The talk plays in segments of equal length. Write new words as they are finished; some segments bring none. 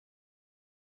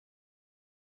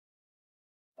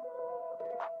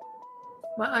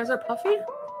My eyes are puffy?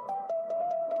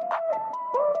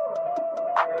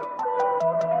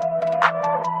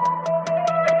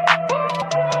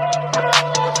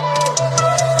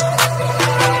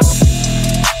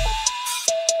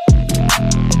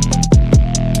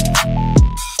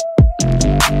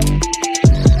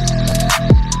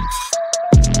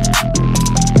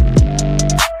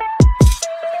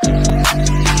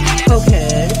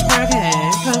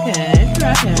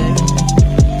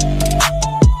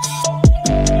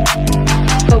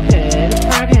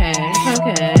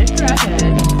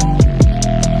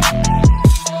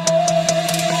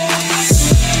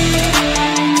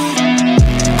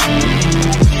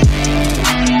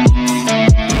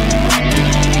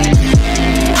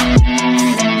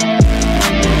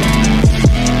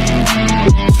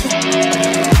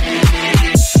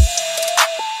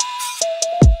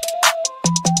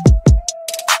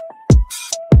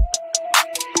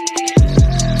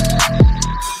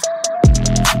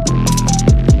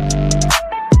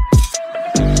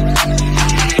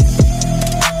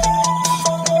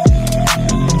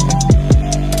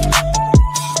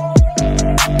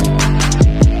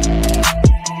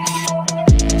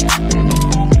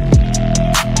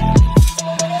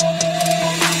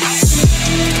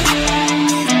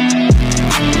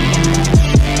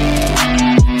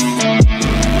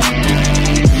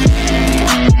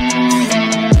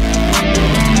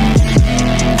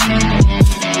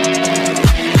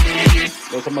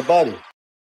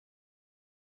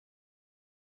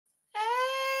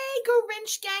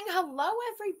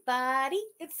 Everybody,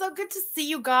 it's so good to see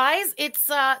you guys. It's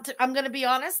I'm gonna be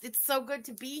honest, it's so good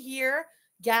to be here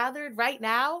gathered right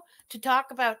now to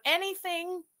talk about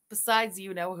anything besides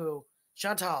you know who.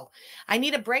 Chantal. I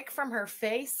need a break from her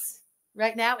face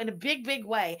right now in a big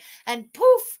way, and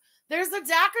poof, there's the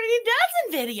Dougherty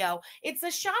Dozen video. It's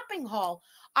a shopping haul.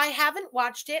 I haven't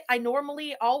watched it. I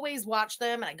normally always watch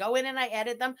them and I go in and I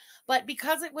edit them, but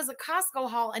because it was a Costco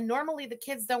haul and normally the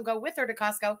kids don't go with her to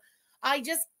Costco, I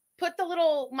just put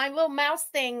my little mouse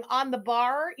thing on the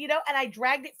bar, you know, and I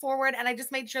dragged it forward and I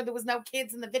just made sure there was no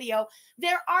kids in the video.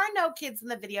 There are no kids in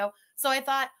the video. So I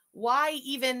thought, why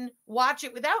even watch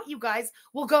it without you guys?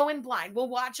 We'll go in blind. We'll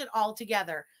watch it all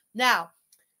together. Now,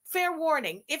 fair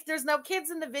warning, if there's no kids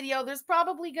in the video, there's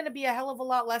probably going to be a hell of a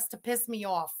lot less to piss me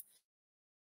off.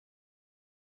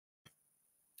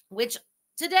 Which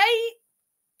today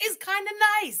is kind of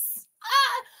nice.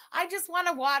 I just want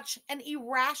to watch an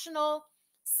irrational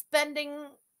spendaholic,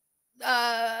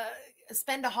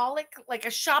 like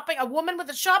a woman with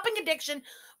a shopping addiction,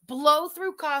 blow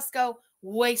through Costco,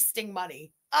 wasting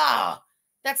money.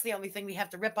 That's the only thing we have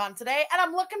to rip on today. And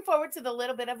I'm looking forward to the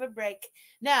little bit of a break.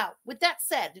 Now, with that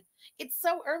said, it's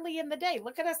so early in the day.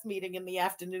 Look at us meeting in the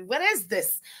afternoon. What is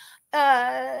this?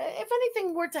 If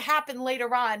anything were to happen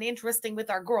later on, interesting with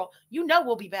our girl, you know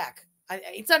we'll be back.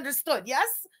 It's understood.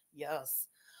 Yes? Yes.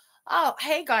 Oh,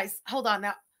 hey guys, hold on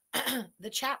now. The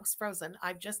chat was frozen.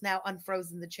 I've just now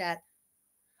unfrozen the chat.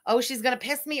 Oh, she's going to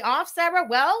piss me off, Sarah?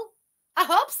 Well, I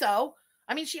hope so.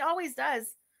 I mean, she always does.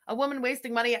 A woman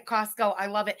wasting money at Costco. I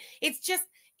love it.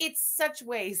 It's such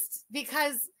waste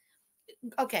because,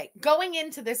 okay, going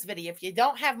into this video, if you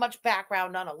don't have much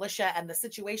background on Alicia and the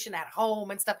situation at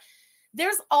home and stuff,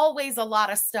 there's always a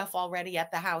lot of stuff already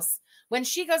at the house. When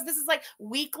she goes, this is like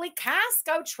weekly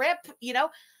Costco trip, you know,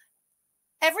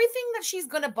 everything that she's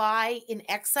going to buy in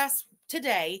excess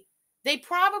today, they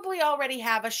probably already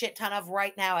have a shit ton of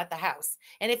right now at the house.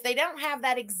 And if they don't have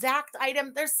that exact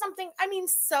item, there's something, I mean,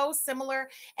 so similar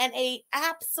and a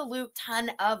absolute ton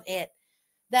of it.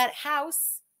 That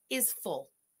house is full.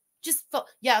 Just full.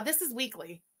 Yeah, this is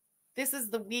weekly. This is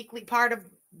the weekly part of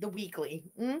the weekly.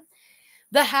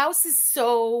 The house is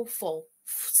so full.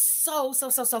 So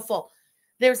full.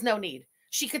 There's no need.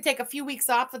 She could take a few weeks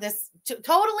off of this,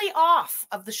 totally off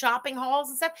of the shopping halls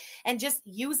and stuff, and just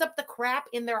use up the crap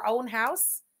in their own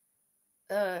house.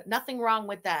 Nothing wrong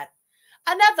with that.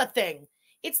 Another thing,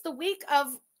 it's the week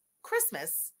of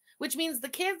Christmas, which means the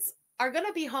kids are going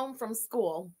to be home from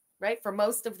school, right, for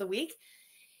most of the week.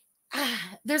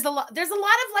 There's a lot of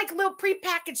like little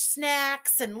prepackaged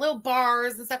snacks and little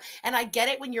bars and stuff. And I get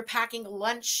it when you're packing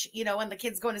lunch, you know, when the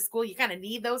kids going to school, you kind of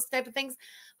need those type of things.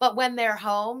 But when they're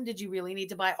home, did you really need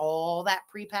to buy all that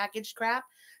prepackaged crap?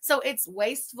 So it's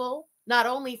wasteful, not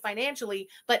only financially,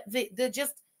 but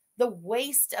the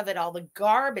waste of it all, the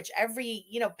garbage, every,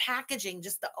 you know, packaging,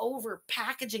 just the over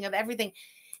packaging of everything,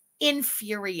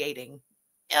 infuriating.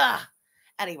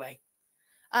 Anyway.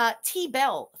 T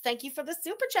Bell, thank you for the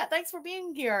super chat. Thanks for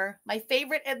being here. My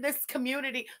favorite in this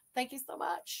community. Thank you so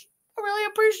much. I really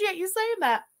appreciate you saying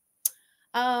that.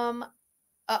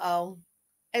 Uh-oh.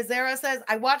 Azera says,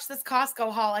 I watched this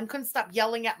Costco haul and couldn't stop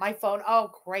yelling at my phone.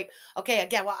 Oh, great. Okay,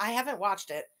 again, well, I haven't watched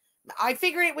it. I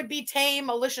figured it would be tame,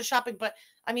 Alicia shopping, but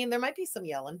I mean, there might be some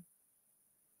yelling.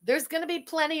 There's going to be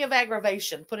plenty of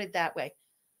aggravation, put it that way.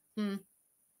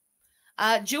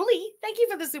 Julie, thank you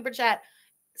for the super chat.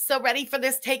 So ready for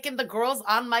this, taking the girls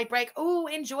on my break. Oh,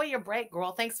 enjoy your break,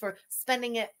 girl. Thanks for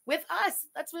spending it with us.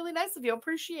 That's really nice of you.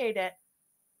 Appreciate it.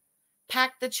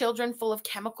 Pack the children full of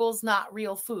chemicals, not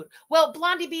real food. Well,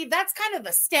 Blondie B, that's kind of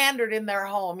the standard in their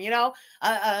home, you know?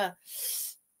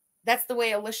 That's the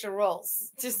way Alicia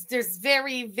rolls. Just there's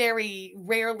very, very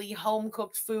rarely home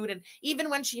cooked food. And even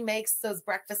when she makes those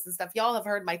breakfasts and stuff, y'all have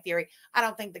heard my theory. I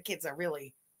don't think the kids are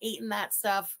really eating that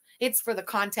stuff. It's for the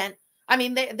content. I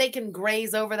mean, they can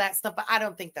graze over that stuff, but I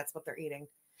don't think that's what they're eating.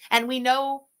 And we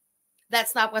know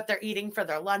that's not what they're eating for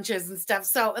their lunches and stuff.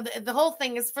 So the whole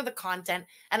thing is for the content.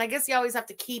 And I guess you always have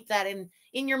to keep that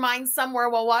in your mind somewhere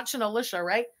while watching Alicia,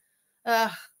 right?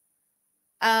 Hold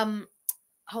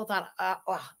on.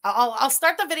 I'll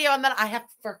start the video and then I have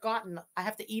forgotten. I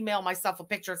have to email myself a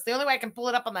picture. It's the only way I can pull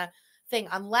it up on the thing,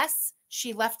 unless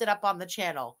she left it up on the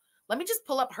channel. Let me just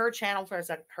pull up her channel for a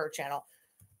second. Her channel.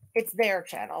 It's their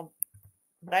channel,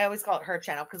 but I always call it her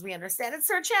channel because we understand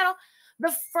it's her channel.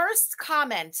 The first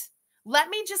comment, let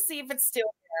me just see if it's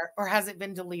still there or has it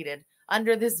been deleted,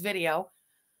 under this video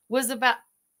was about,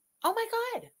 oh my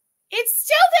God, it's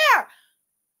still there.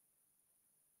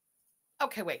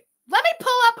 Okay, wait. Let me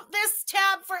pull up this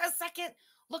tab for a second.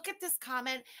 Look at this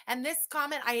comment. And this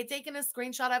comment, I had taken a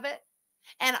screenshot of it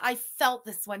and I felt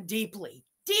this one deeply.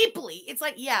 Deeply. It's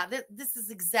like, yeah, this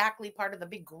is exactly part of the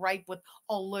big gripe with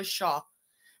Alicia.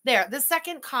 There, the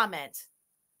second comment.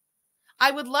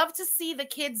 I would love to see the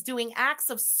kids doing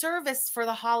acts of service for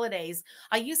the holidays.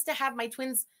 I used to have my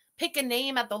twins pick a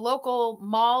name at the local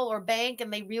mall or bank,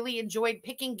 and they really enjoyed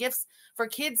picking gifts for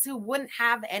kids who wouldn't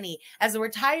have any. As a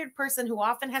retired person who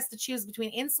often has to choose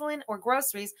between insulin or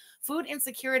groceries, food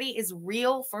insecurity is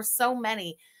real for so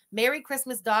many. Merry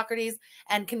Christmas, Doughertys,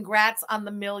 and congrats on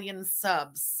the 1,000,000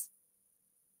 subs.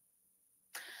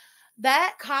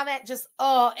 That comment just,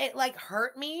 oh, it like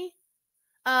hurt me.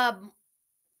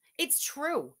 It's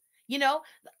true. You know,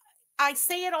 I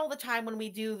say it all the time when we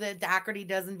do the Dougherty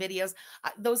Dozen videos.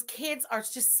 Those kids are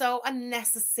just so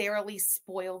unnecessarily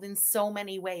spoiled in so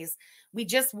many ways. We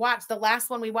just watched the last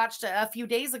one we watched a few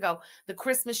days ago, the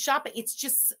Christmas shopping. It's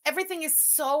just, everything is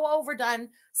so overdone,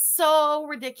 so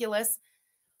ridiculous.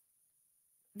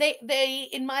 They,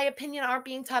 in my opinion, aren't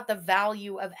being taught the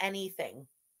value of anything.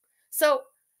 So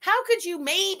how could you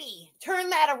maybe turn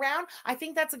that around? I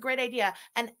think that's a great idea.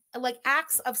 And like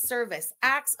acts of service,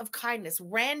 acts of kindness,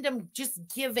 random just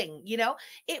giving, you know,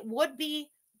 it would be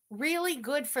really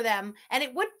good for them. And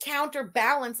it would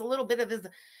counterbalance a little bit of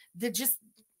the just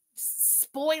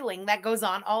spoiling that goes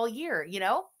on all year, you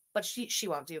know, but she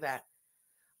won't do that.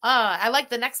 I like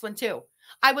the next one too.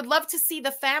 I would love to see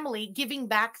the family giving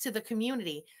back to the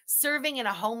community, serving in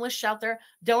a homeless shelter,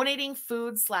 donating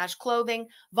food/clothing,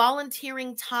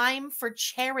 volunteering time for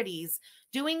charities,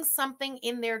 doing something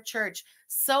in their church.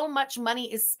 So much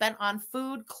money is spent on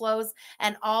food, clothes,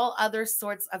 and all other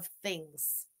sorts of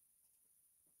things.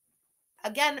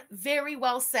 Again, very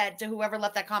well said to whoever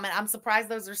left that comment. I'm surprised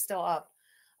those are still up.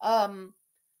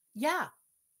 Yeah,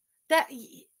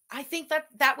 I think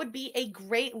that would be a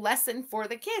great lesson for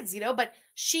the kids, you know, but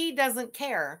she doesn't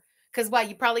care because, well,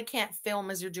 you probably can't film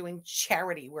as you're doing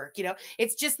charity work, you know,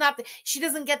 it's just not, she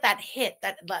doesn't get that hit,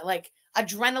 that like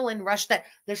adrenaline rush that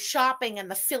the shopping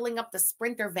and the filling up the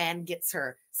Sprinter van gets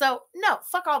her. So no,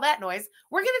 fuck all that noise.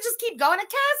 We're going to just keep going to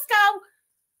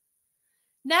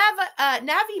Costco.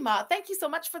 Navima, thank you so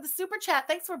much for the super chat.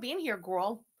 Thanks for being here,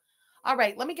 girl. All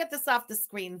right, let me get this off the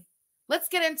screen. Let's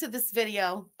get into this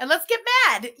video and let's get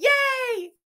mad.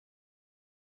 Yay!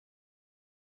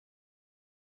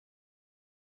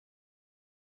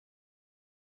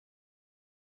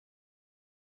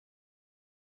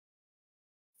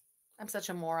 I'm such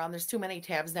a moron. There's too many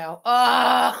tabs now.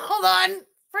 Hold on.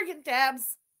 Freaking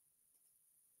tabs.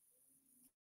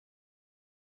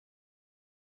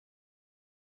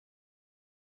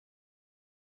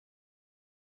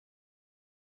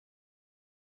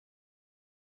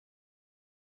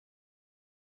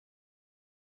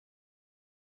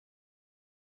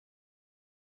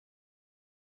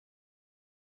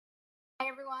 Hi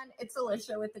everyone, it's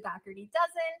Alicia with the Dougherty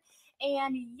Dozen.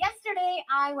 And yesterday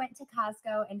I went to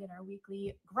Costco and did our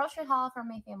weekly grocery haul for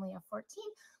my family of 14.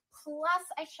 Plus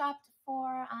I shopped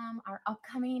for our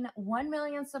upcoming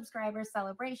 1,000,000 subscriber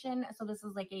celebration. So this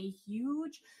is like a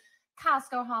huge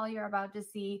Costco haul you're about to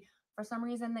see. For some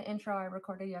reason, the intro I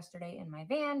recorded yesterday in my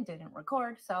van didn't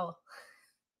record. So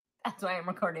That's why I'm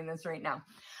recording this right now.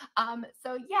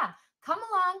 So yeah, come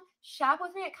along, shop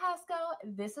with me at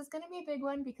Costco. This is going to be a big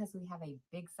one because we have a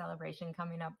big celebration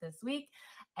coming up this week.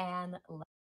 And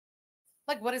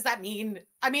like, what does that mean?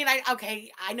 I mean,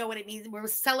 okay, I know what it means. We're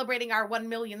celebrating our 1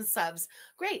 million subs.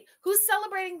 Great. Who's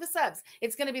celebrating the subs?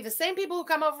 It's going to be the same people who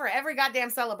come over for every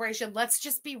goddamn celebration. Let's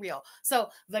just be real.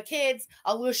 So the kids,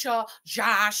 Alicia,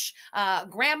 Josh,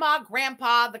 grandma,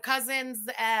 grandpa, the cousins,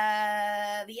 the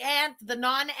aunt, the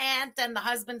non-aunt, and the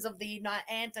husbands of the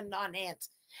aunt and non-aunt.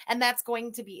 And that's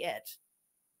going to be it.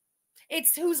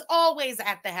 It's who's always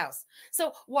at the house.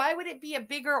 So why would it be a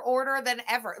bigger order than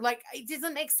ever? Like, it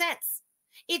doesn't make sense.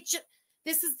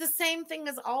 This is the same thing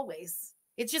as always.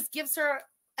 It just gives her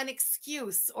an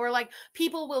excuse, or like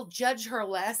people will judge her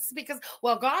less because,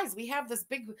 well, guys, we have this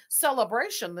big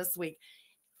celebration this week.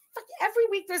 Every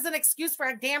week there's an excuse for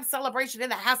a damn celebration in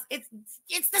the house. It's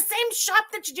the same shop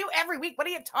that you do every week. What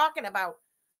are you talking about?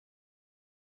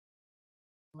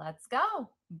 Let's go.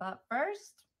 But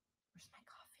first, where's my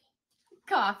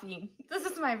coffee? This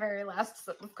is my very last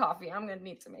sip of coffee. I'm going to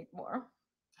need to make more.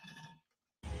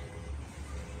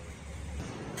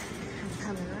 I'm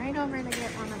coming right over to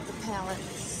get one of the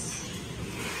pallets.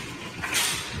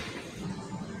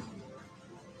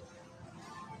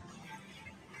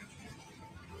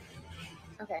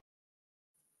 Okay.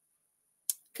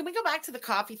 Can we go back to the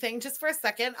coffee thing just for a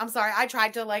second? I'm sorry. I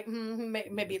tried to like,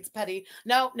 maybe it's petty.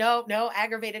 No,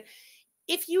 aggravated.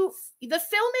 If you, the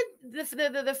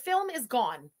film is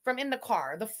gone from in the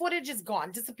car. The footage is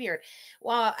gone, disappeared.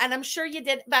 And I'm sure you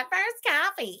did that first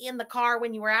coffee in the car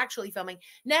when you were actually filming.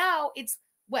 Now it's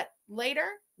what, later?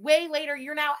 Way later.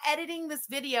 You're now editing this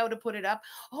video to put it up.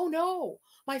 Oh no,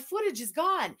 my footage is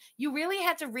gone. You really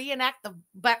had to reenact the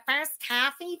first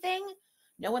coffee thing?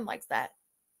 No one likes that.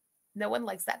 No one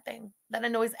likes that thing. That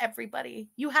annoys everybody.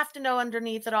 You have to know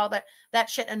underneath it all that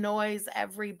shit annoys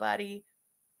everybody.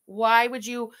 Why would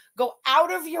you go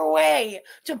out of your way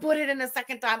to put it in a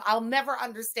second time? I'll never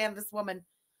understand this woman.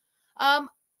 I'm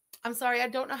sorry, I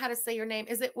don't know how to say your name.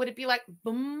 Would it be like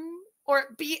boom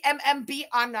or BMMB?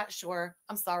 I'm not sure.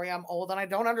 I'm sorry, I'm old and I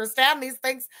don't understand these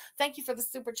things. Thank you for the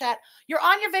super chat. You're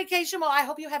on your vacation. Well, I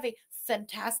hope you have a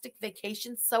fantastic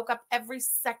vacation. Soak up every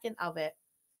second of it.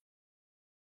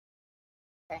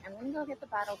 Okay, I'm going to go get the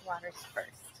bottled waters first.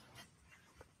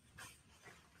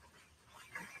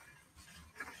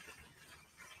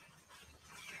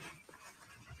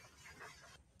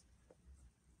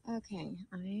 Okay,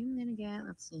 I'm going to get,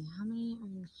 let's see, how many are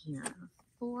in here?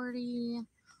 40.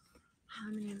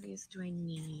 How many of these do I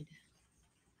need?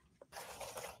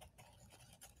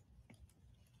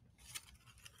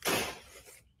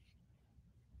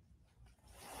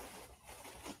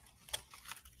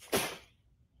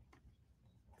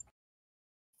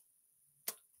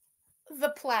 The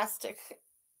plastic.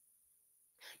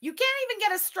 You can't even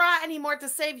get a straw anymore to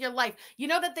save your life. You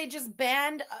know that they just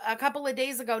banned a couple of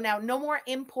days ago now, no more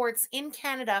imports in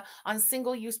Canada on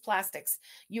single-use plastics.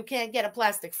 You can't get a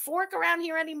plastic fork around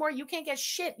here anymore. You can't get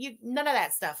shit. None of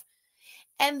that stuff.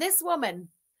 And this woman,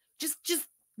 just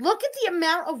look at the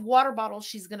amount of water bottles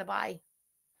she's going to buy.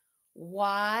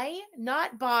 Why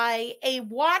not buy a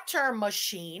water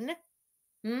machine?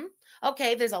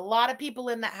 Okay, there's a lot of people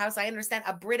in that house. I understand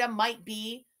a Brita might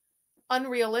be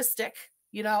unrealistic.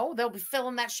 You know, they'll be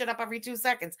filling that shit up every 2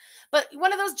 seconds. But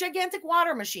one of those gigantic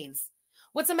water machines.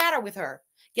 What's the matter with her?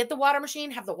 Get the water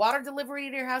machine, have the water delivery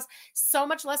to your house. So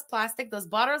much less plastic. Those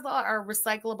bottles are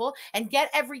recyclable. And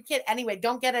get every kid. Anyway,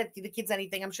 don't get the kids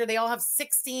anything. I'm sure they all have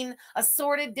 16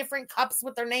 assorted different cups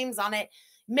with their names on it.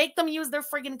 Make them use their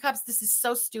friggin' cups. This is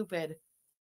so stupid.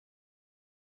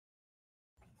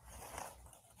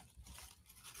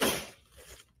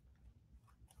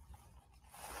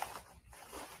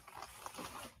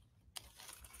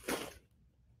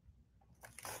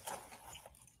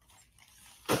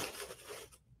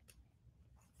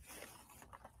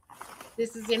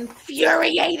 This is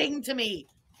infuriating to me.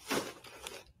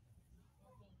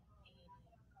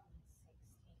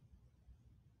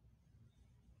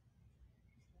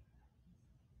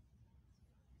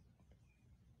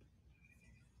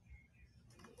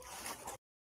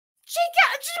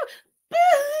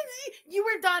 You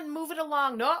were done. Move it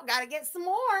along. No, gotta get some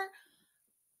more.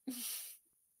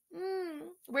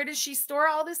 Where does she store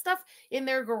all this stuff? In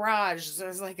their garage.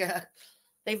 There's like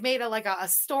they've made a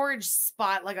storage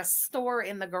spot, like a store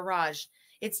in the garage.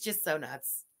 It's just so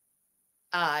nuts.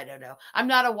 I don't know. I'm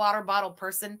not a water bottle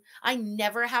person. I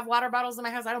never have water bottles in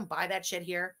my house. I don't buy that shit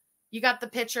here. You got the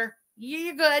picture.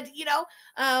 You're good, you know?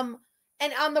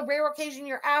 And on the rare occasion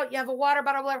you're out, you have a water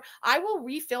bottle, whatever. I will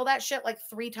refill that shit like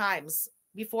 3 times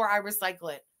before I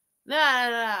recycle it.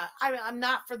 No. I'm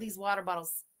not for these water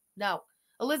bottles. No.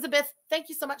 Elizabeth, thank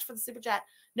you so much for the super chat.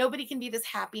 Nobody can be this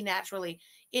happy naturally.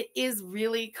 It is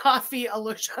really coffee,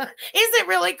 Alicia. Is it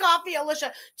really coffee,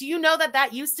 Alicia? Do you know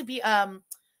that used to be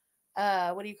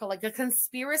what do you call, like a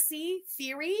conspiracy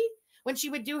theory? When she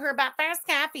would do her about fast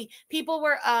coffee, people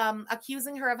were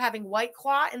accusing her of having White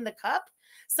Claw in the cup.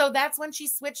 So that's when she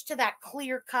switched to that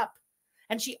clear cup.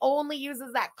 And she only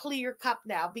uses that clear cup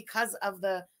now because of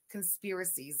the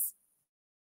conspiracies.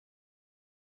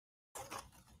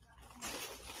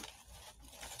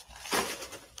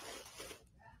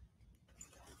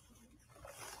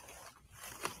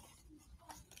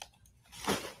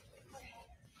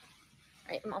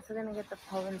 Right, I'm also gonna get the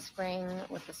Poland Spring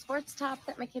with the sports top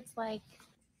that my kids like.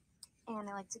 And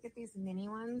I like to get these mini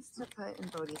ones to put in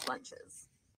Bodhi's lunches.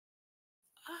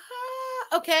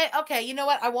 Okay. You know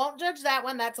what? I won't judge that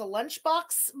one. That's a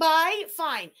lunchbox buy.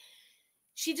 Fine.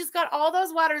 She just got all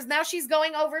those waters. Now she's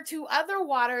going over to other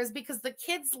waters because the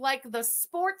kids like the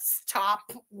sports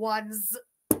top ones.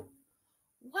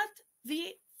 What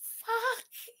the fuck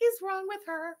is wrong with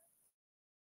her?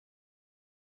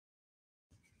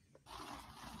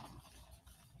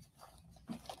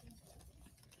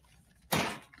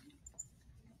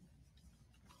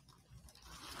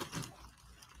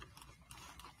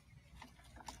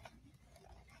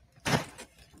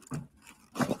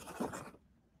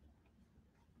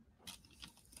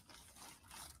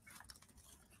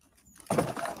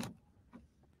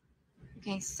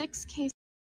 Okay, 6 cases.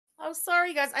 Oh,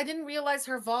 sorry, guys. I didn't realize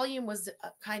her volume was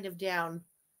kind of down.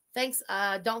 Thanks.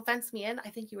 Don't fence me in. I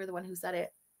think you were the one who said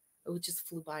it. Oh, it just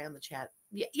flew by on the chat.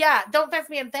 Yeah, don't fence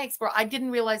me in. Thanks, bro. I didn't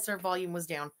realize her volume was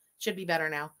down. Should be better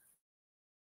now.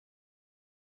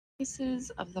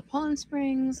 Cases of the Poland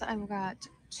Springs. I've got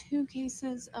 2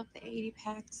 cases of the 80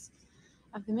 packs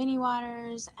of the mini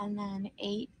waters, and then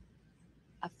 8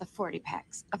 of the 40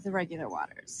 packs of the regular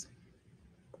waters.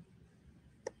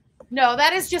 No,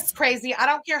 that is just crazy. I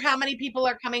don't care how many people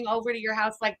are coming over to your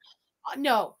house. Like,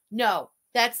 no,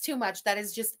 that's too much. That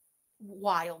is just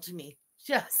wild to me.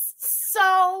 Just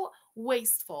so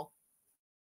wasteful.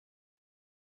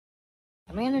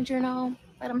 The manager know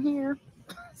that I'm here,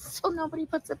 so nobody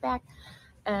puts it back,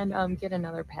 and get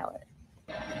another pallet.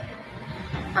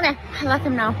 Okay, I let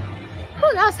them know.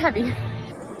 Oh, that was heavy.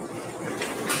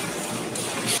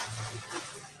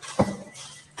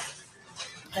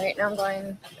 All right, now I'm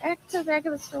going back to the back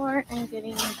of the store and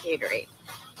getting Gatorade.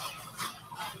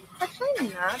 It's actually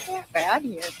not that bad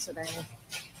here today.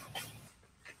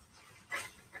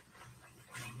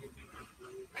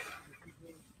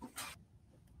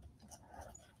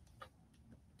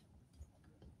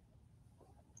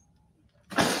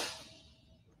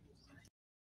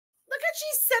 Look at,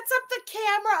 she sets up the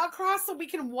camera across so we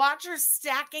can watch her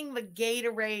stacking the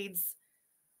Gatorades.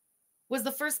 Was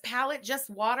the first pallet just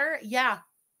water? Yeah,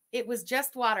 it was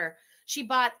just water. She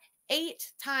bought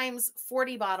 8 times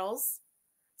 40 bottles,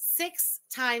 6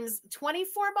 times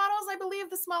 24 bottles, I believe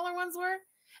the smaller ones were.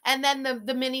 And then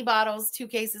the mini bottles, 2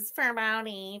 cases for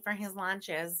Brownie for his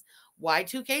lunches. Why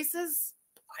 2 cases?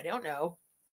 I don't know.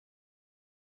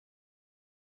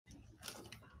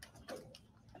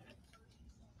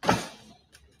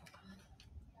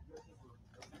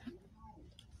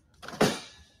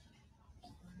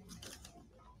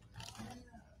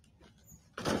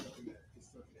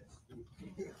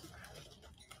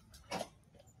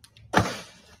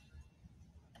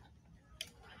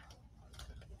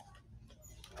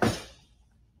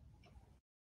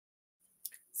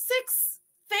 Six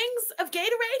things of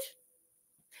Gatorade?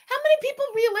 How many people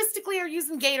realistically are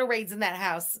using Gatorades in that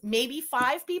house? Maybe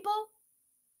 5 people?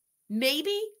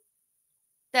 Maybe?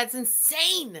 That's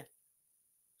insane.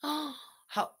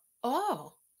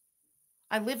 Oh,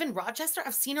 I live in Rochester.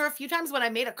 I've seen her a few times when I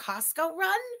made a Costco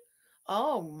run.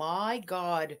 Oh my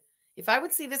God. If I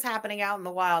would see this happening out in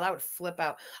the wild, I would flip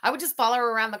out. I would just follow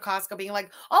her around the Costco being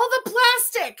like, oh, the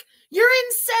plastic. You're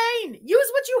insane. Use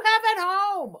what you have at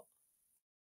home.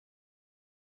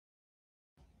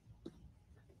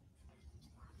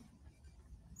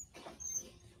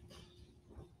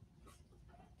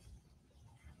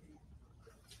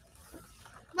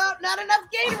 No, not enough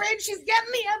Gatorade. She's getting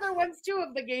the other ones too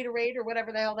of the Gatorade or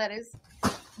whatever the hell that is.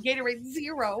 Gatorade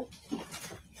Zero.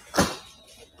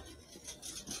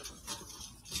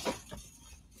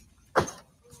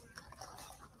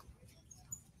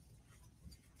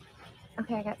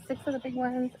 Okay, I got 6 of the big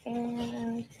ones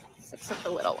and 6 of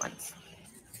the little ones.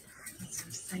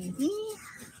 Some Sunny.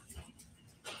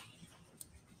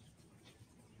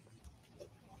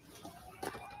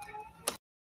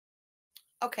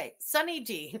 Okay, Sunny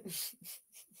D.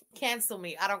 Cancel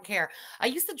me. I don't care. I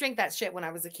used to drink that shit when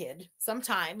I was a kid.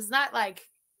 Sometimes, not like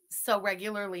so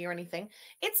regularly or anything.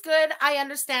 It's good. I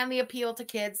understand the appeal to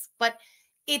kids, but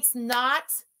it's not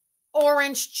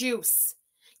orange juice.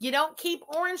 You don't keep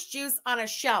orange juice on a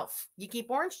shelf. You keep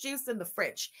orange juice in the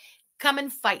fridge. Come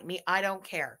and fight me. I don't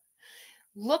care.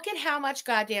 Look at how much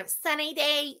goddamn Sunny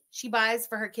Day she buys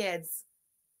for her kids.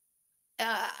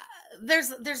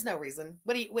 There's no reason.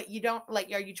 What you don't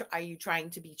like? Are you trying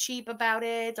to be cheap about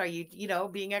it? Are you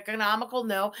being economical?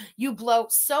 No, you blow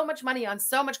so much money on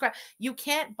so much crap. You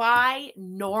can't buy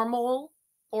normal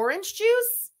orange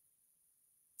juice.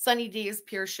 Sunny D is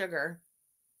pure sugar.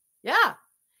 Yeah.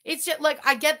 It's just like,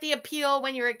 I get the appeal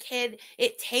when you're a kid.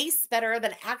 It tastes better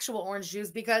than actual orange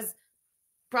juice because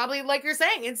probably, like you're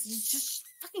saying, it's just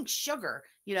fucking sugar,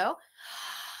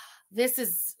 This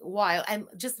is wild. And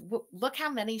just look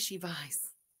how many she buys.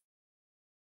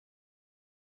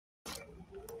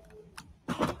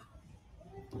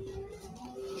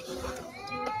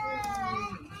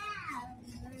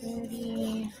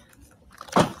 $30,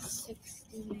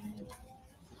 $60,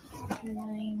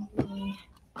 $90,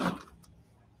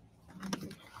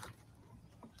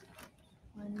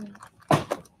 $150,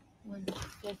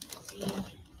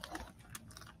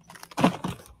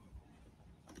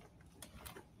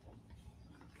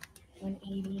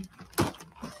 $180,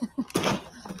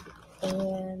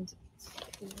 and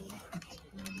 $210.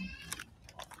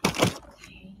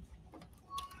 Okay,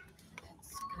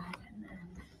 that's good. And then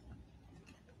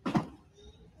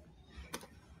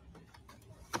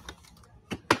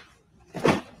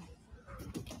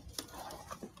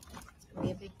it's gonna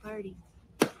be a big party.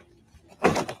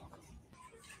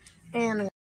 And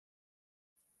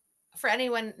for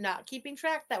anyone not keeping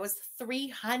track, that was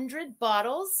 300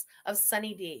 bottles of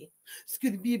Sunny D. It's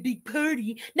going to be a big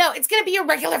party. No, it's going to be a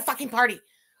regular fucking party.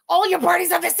 All your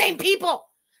parties are the same people.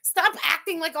 Stop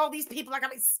acting like all these people are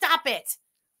coming. Stop it.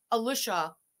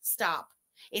 Alicia, stop.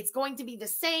 It's going to be the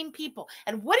same people.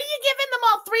 And what are you giving them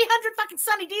all 300 fucking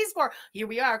Sunny Ds for? Here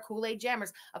we are, Kool-Aid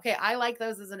Jammers. Okay, I like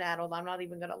those as an adult. I'm not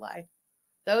even going to lie.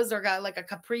 Those are got like a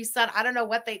Capri Sun. I don't know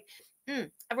what they...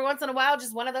 every once in a while,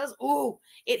 just one of those. Ooh,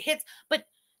 it hits. But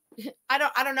I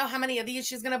don't know how many of these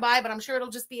she's gonna buy, but I'm sure it'll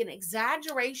just be an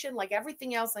exaggeration like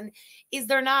everything else. And is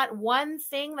there not one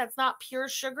thing that's not pure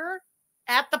sugar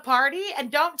at the party?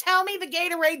 And don't tell me the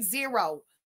Gatorade Zero.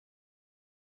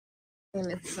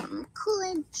 and it's some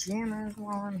Kool-Aid Jammers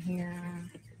on here.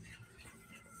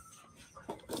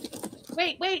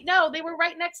 Wait, no, they were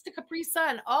right next to Capri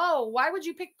Sun. Oh, why would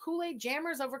you pick Kool-Aid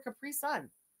Jammers over Capri Sun?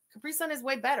 Capri Sun is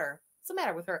way better. What's the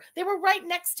matter with her? They were right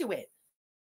next to it.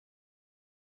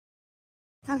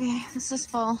 Okay, this is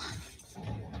full.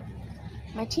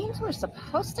 My teams were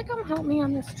supposed to come help me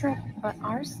on this trip, but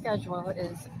our schedule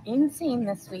is insane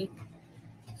this week.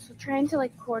 So trying to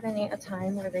coordinate a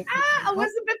time where they can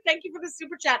Elizabeth, thank you for the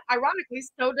super chat. Ironically,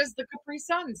 so does the Capri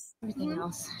Suns. Everything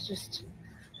else.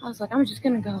 I was like, I'm just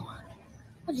gonna go.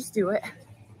 I'll just do it.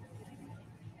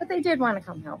 But they did want to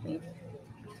come help me.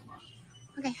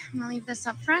 Okay, I'm gonna leave this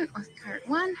up front with cart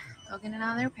 1. Go get it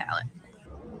out of their pallet.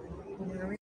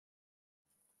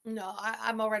 No,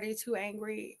 I'm already too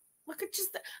angry. Look at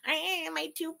just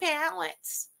my 2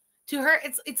 pallets. To her,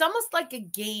 it's almost like a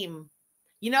game.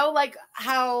 Like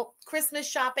how Christmas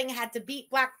shopping had to beat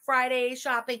Black Friday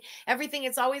shopping, everything.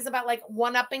 It's always about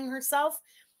one-upping herself.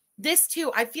 This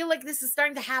too, I feel like this is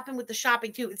starting to happen with the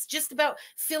shopping too. It's just about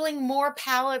filling more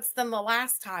pallets than the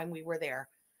last time we were there.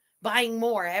 Buying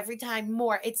more every time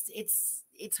more. It's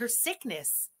her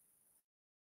sickness.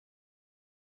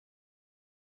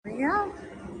 Here we go.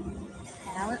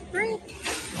 Pallet 3.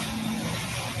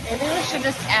 Maybe we should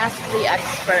just ask the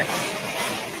expert.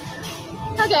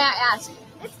 Okay, I asked.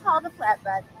 It's called a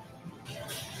flatbed.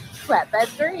 Flatbed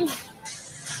 3.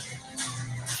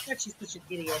 She's such an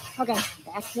idiot. Okay,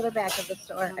 back to the back of the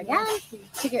store again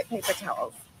to get paper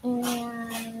towels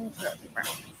and toilet paper.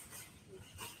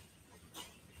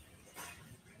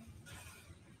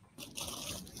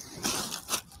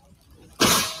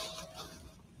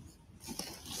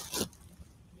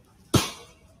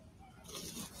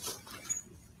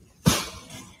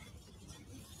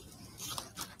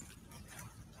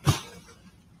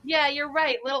 Yeah, you're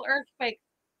right. Little earthquake.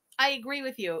 I agree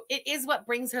with you. It is what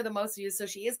brings her the most views. So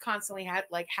she is constantly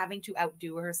having to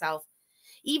outdo herself.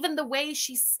 Even the way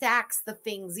she stacks the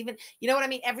things, even, you know what I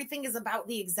mean? Everything is about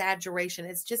the exaggeration.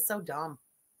 It's just so dumb.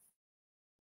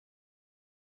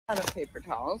 A lot of paper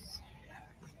towels.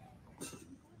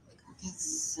 Get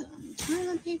some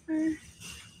toilet paper.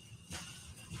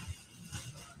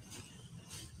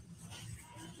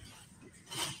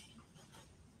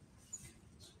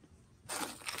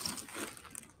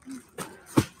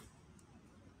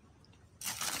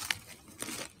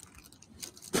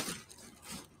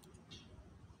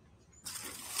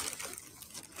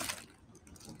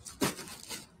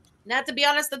 Now, to be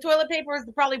honest, the toilet paper is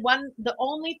probably the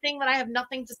only thing that I have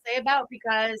nothing to say about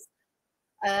because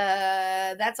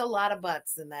that's a lot of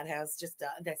butts in that house. Just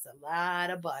that's a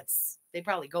lot of butts. They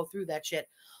probably go through that shit.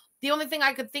 The only thing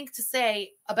I could think to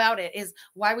say about it is,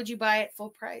 why would you buy it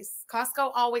full price?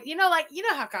 Costco always, you know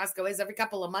how Costco is. Every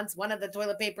couple of months, one of the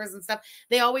toilet papers and stuff,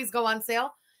 they always go on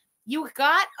sale. You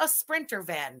got a Sprinter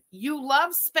van. You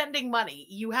love spending money.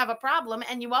 You have a problem,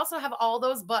 and you also have all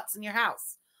those butts in your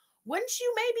house. Wouldn't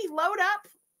you maybe load up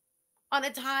on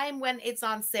a time when it's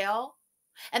on sale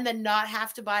and then not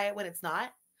have to buy it when it's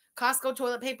not? Costco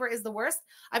toilet paper is the worst.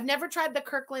 I've never tried the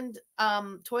Kirkland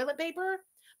toilet paper,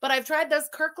 but I've tried those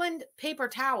Kirkland paper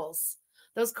towels.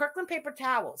 Those Kirkland paper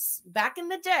towels back in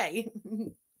the day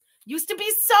used to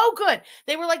be so good.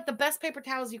 They were like the best paper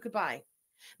towels you could buy.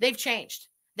 They've changed.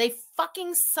 They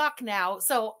fucking suck now.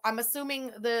 So I'm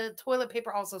assuming the toilet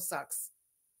paper also sucks.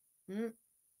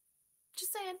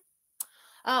 Just saying.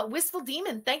 Wistful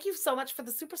Demon, thank you so much for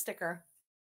the super sticker.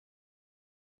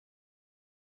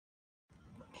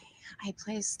 I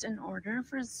placed an order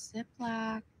for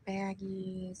Ziploc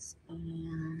baggies,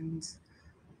 and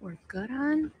we're good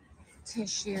on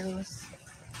tissues.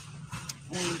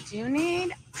 We do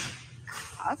need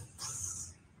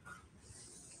cups.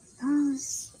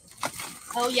 Those.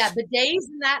 Oh yeah, bidets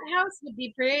in that house would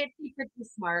be pretty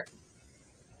smart.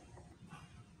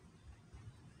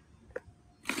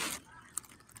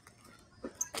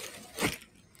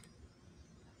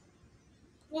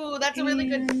 Ooh, that's a really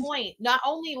good point. Not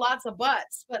only lots of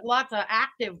butts, but lots of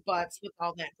active butts with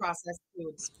all that processed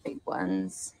food. Big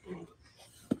ones.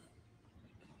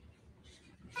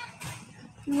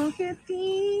 Look at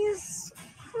these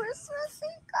Christmassy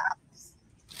cups.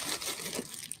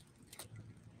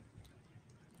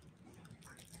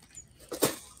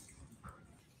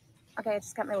 Okay, I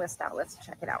just got my list out. Let's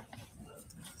check it out.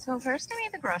 So first I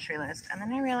made the grocery list, and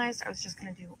then I realized I was just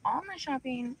going to do all my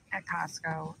shopping at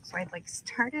Costco. So I'd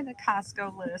started a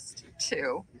Costco list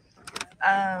too.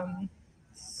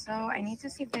 So I need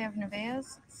to see if they have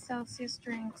Nevaeh's Celsius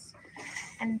drinks.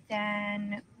 And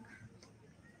then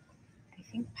I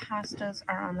think pastas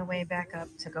are on the way back up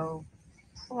to go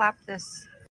plop this.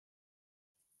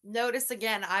 Notice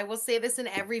again, I will say this in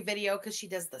every video because she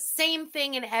does the same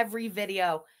thing in every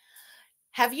video.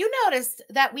 Have you noticed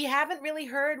that we haven't really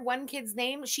heard one kid's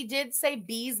name? She did say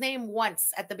B's name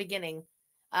once at the beginning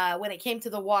when it came to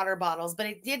the water bottles, but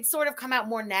it did sort of come out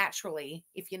more naturally,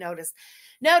 if you notice.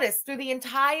 Notice through the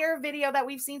entire video that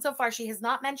we've seen so far, she has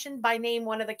not mentioned by name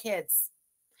one of the kids.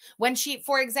 When she,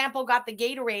 for example, got the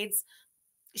Gatorades,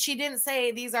 she didn't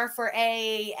say these are for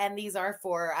A and these are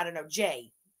for, I don't know,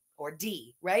 J or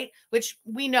D, right? Which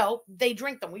we know they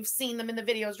drink them. We've seen them in the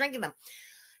videos drinking them.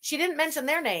 She didn't mention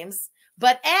their names.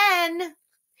 But N,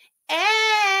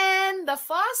 the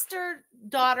foster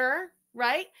daughter,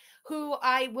 right, who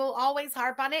I will always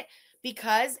harp on it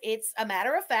because it's a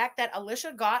matter of fact that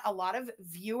Alicia got a lot of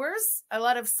viewers, a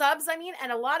lot of subs,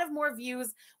 and a lot of more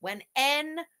views when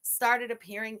N started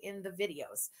appearing in the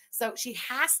videos. So she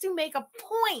has to make a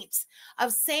point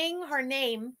of saying her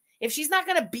name. If she's not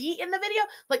going to be in the video,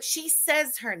 like she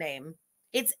says her name.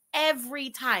 It's every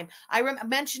time. I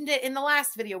mentioned it in the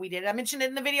last video we did. I mentioned it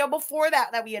in the video before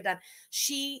that we had done.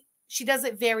 She does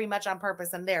it very much on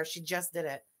purpose, and there, she just did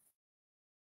it.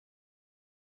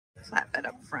 Flatbed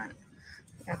up front.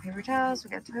 We got paper towels. We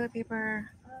got toilet paper.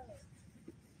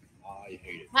 I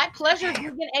hate it. My pleasure,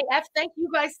 Vegan AF. Thank you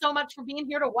guys so much for being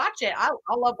here to watch it. I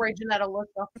love raging at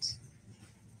Alicia.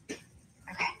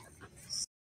 Okay.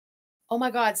 Oh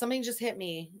my God, something just hit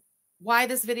me. Why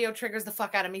this video triggers the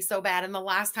fuck out of me so bad. And the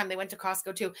last time they went to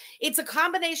Costco too. It's a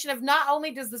combination of not only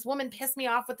does this woman piss me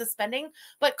off with the spending,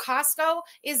 but Costco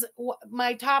is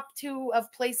my top 2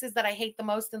 of places that I hate the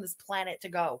most in this planet to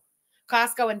go.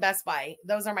 Costco and Best Buy.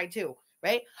 Those are my 2,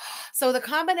 right? So the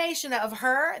combination of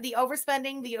her, the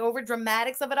overspending, the over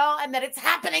dramatics of it all, and that it's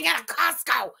happening at a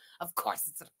Costco. Of course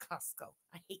it's at a Costco.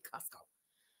 I hate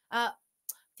Costco.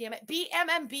 Damn it.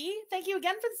 BMMB, thank you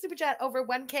again for the super chat over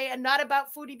 1K and not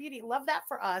about foodie beauty. Love that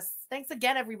for us. Thanks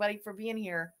again, everybody, for being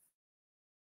here.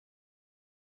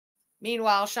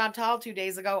 Meanwhile, Chantal 2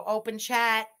 days ago, open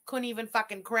chat, couldn't even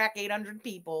fucking crack 800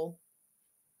 people.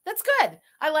 That's good.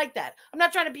 I like that. I'm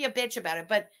not trying to be a bitch about it,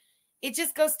 but it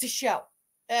just goes to show.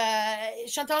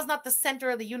 Chantal's not the center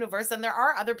of the universe, and there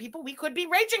are other people we could be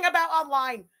raging about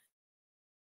online.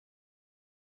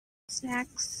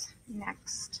 Snacks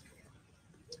next.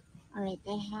 All right,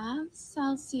 they have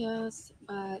Celsius,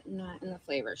 but not in the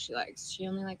flavor she likes. She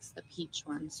only likes the peach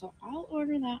one, so I'll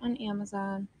order that on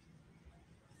Amazon.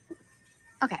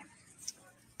 Okay,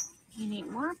 you need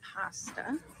more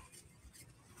pasta.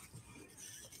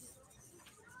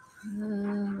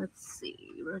 Let's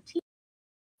see. Routine.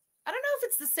 I don't know if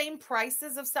it's the same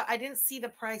prices of stuff. I didn't see the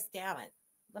price. Damn it.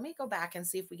 Let me go back and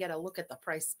see if we get a look at the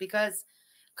price, because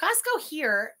Costco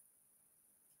here,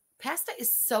 pasta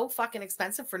is so fucking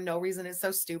expensive for no reason. It's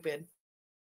so stupid.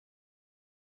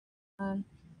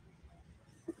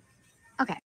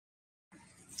 Okay.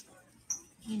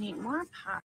 You need more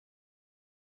pop.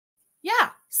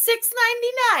 Yeah,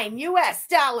 $6.99 US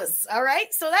dollars. All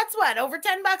right. So that's what? Over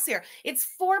 $10 here. It's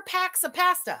 4 packs of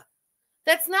pasta.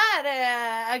 That's not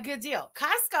a good deal.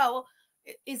 Costco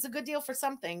is a good deal for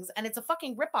some things, and it's a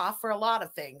fucking ripoff for a lot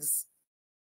of things.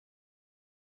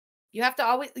 You have to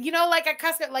always, you know, like at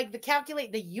Costco, like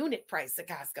calculate the unit price at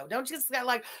Costco. Don't just get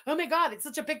like, oh my God, it's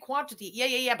such a big quantity.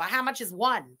 Yeah. But how much is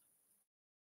one?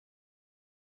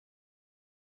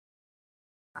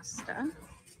 Pasta.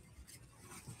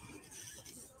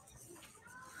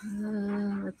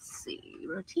 Let's see.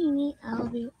 Rotini,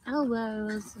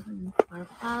 elbows, or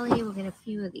Polly. We'll get a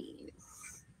few of these.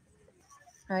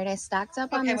 All right, I stocked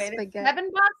up on the spaghetti. 7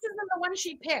 boxes and the one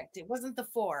she picked. It wasn't the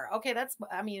 4. Okay, that's,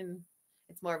 I mean,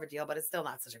 it's more of a deal, but it's still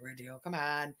not such a great deal. Come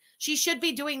on. She should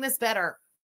be doing this better.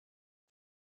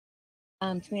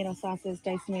 Tomato sauces,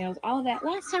 diced tomatoes, all of that.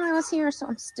 Last time I was here, so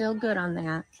I'm still good on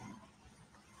that.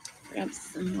 Grab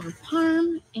some more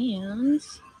parm and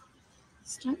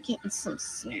start getting some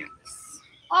snacks.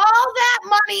 All that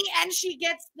money and she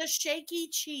gets the shaky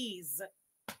cheese.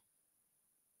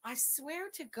 I swear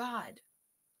to God.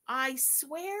 I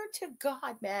swear to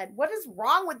God, man. What is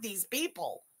wrong with these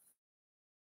people?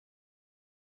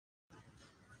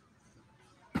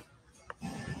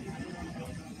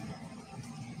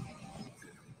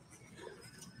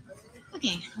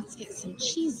 Okay, let's get some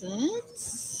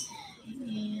Cheez-Its.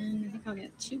 And I think I'll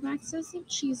get 2 boxes of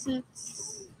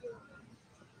Cheez-Its.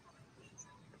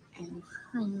 And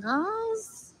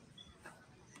Pringles.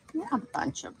 A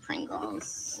bunch of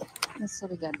Pringles. This will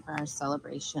be good for our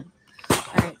celebration. All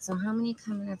right, so how many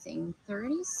come in a thing?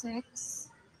 36.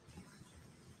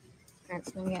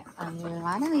 That's going to get a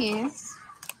lot of these.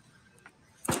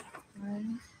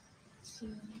 1,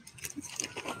 2, 3,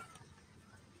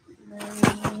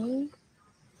 4.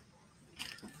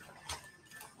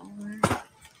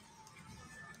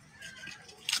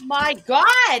 My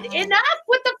God, enough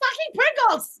with the fucking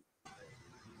Pringles.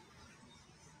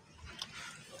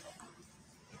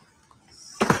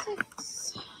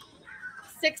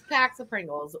 6 packs of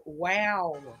Pringles.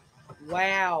 Wow.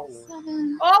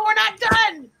 7. Oh, we're not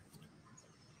done.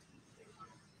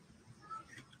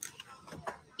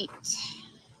 8.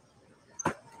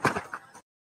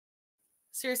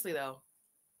 Seriously though,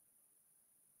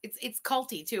 it's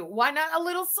culty too. Why not a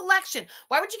little selection?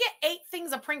 Why would you get 8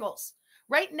 things of Pringles?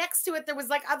 Right next to it, there was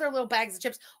like other little bags of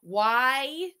chips.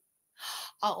 Why?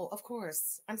 Oh, of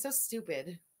course. I'm so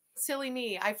stupid. Silly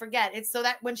me. I forget. It's so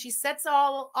that when she sets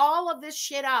all of this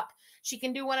shit up, she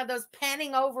can do one of those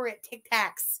panning over it Tic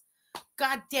Tacs.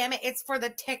 God damn it. It's for the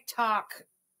TikTok.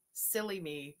 Silly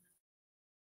me.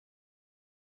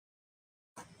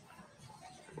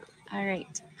 All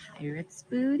right, Pirates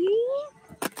Booty.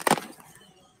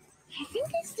 I think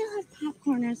I still have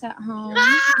popcorners at home.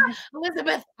 Ah!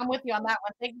 Elizabeth, I'm with you on that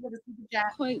one. Thank you for the super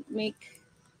chat. Quite make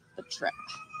the trip.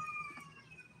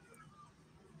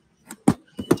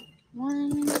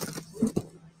 1,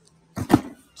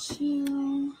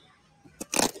 2.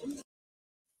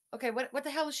 Okay, what the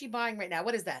hell is she buying right now?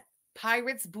 What is that?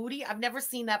 Pirates Booty? I've never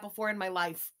seen that before in my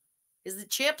life. Is it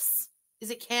chips? Is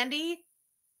it candy?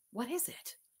 What is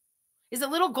it? Is it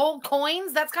little gold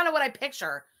coins? That's kind of what I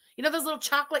picture. You know those little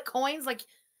chocolate coins like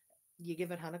you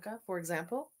give at Hanukkah, for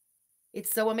example?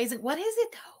 It's so amazing. What is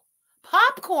it though?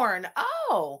 Popcorn.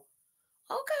 Oh,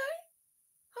 okay.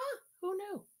 Huh, who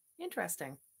knew?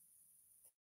 Interesting.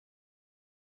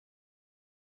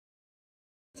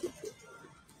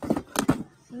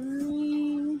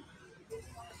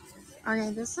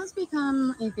 Okay, this has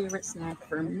become a favorite snack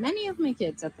for many of my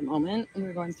kids at the moment, and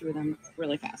we're going through them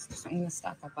really fast. So I'm going to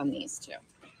stock up on these too.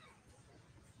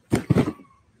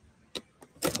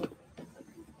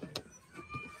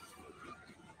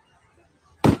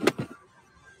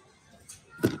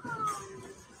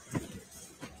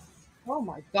 Oh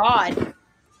my God.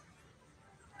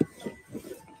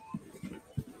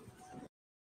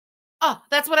 Oh,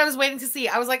 that's what I was waiting to see.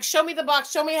 I was like, show me the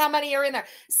box. Show me how many are in there.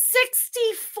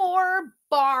 64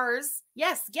 bars.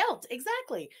 Yes, guilt.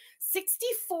 Exactly.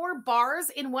 64 bars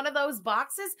in one of those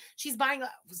boxes. She's buying,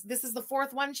 this is the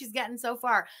 4th one she's getting so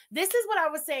far. This is what I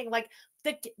was saying. Like,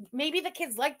 maybe the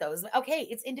kids like those. Okay,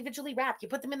 it's individually wrapped. You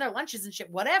put them in their lunches and shit,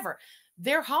 whatever.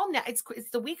 They're home now. It's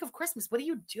the week of Christmas. What are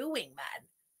you doing, man?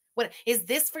 What is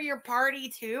this for your party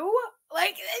too?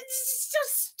 Like, it's so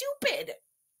stupid.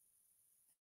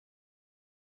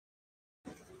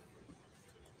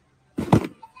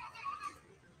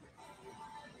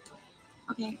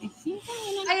 Okay, I think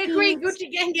I agree,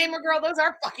 Gucci Gang Gamer Girl. Those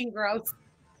are fucking gross.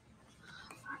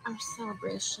 Our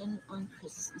celebration on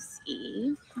Christmas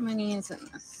Eve. How many is in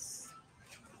this?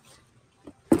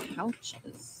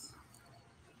 Pouches.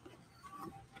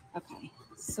 Okay,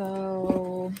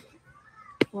 so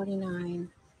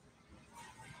 49,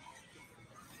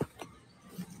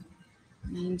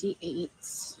 98.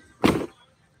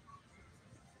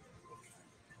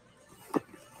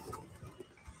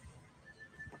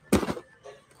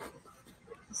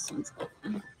 This one's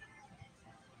open.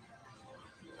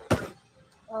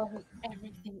 Oh,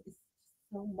 everything is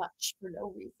so much for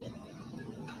no reason.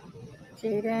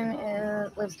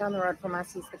 Jaden lives down the road from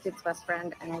us. He's the kid's best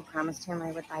friend, and I promised him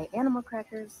I would buy animal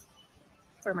crackers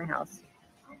for my house.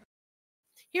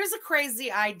 Here's a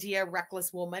crazy idea,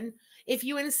 reckless woman. If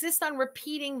you insist on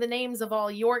repeating the names of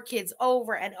all your kids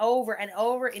over and over and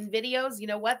over in videos, you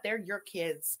know what? They're your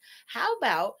kids. How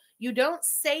about you don't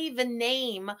say the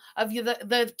name of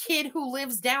the kid who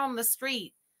lives down the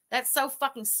street? That's so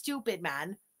fucking stupid,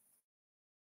 man.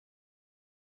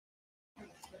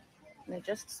 And I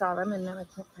just saw them, and now I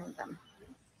can't find them.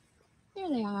 There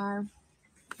they are.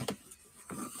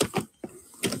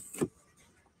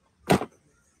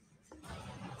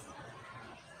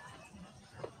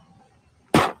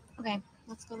 Okay,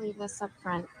 let's go leave this up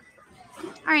front.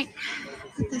 All right,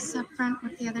 put this up front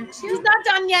with the other two. She's not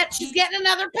done yet. She's getting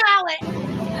another pallet.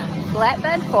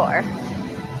 Flatbed 4.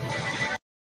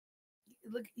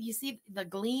 Look, you see the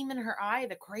gleam in her eye,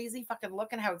 the crazy fucking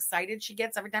look, and how excited she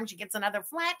gets every time she gets another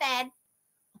flatbed.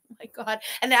 Oh my God.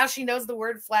 And now she knows the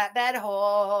word flatbed.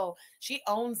 Oh, she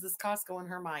owns this Costco in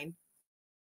her mind.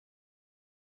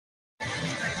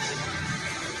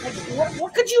 Like,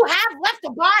 what could you have left to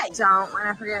buy? Don't want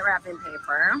to forget wrapping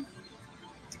paper.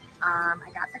 I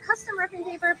got the custom wrapping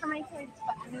paper for my kids,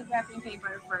 but I need wrapping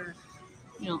paper for,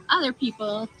 Other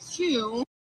people too.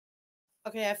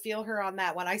 Okay, I feel her on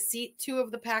that one. I see 2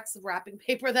 of the packs of wrapping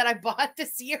paper that I bought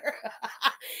this year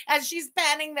as she's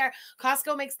panning there.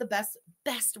 Costco makes the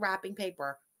best wrapping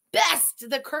paper. Best!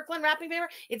 The Kirkland wrapping paper.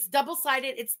 It's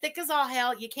double-sided. It's thick as all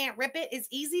hell. You can't rip it. It's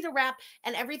easy to wrap,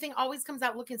 and everything always comes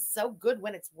out looking so good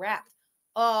when it's wrapped.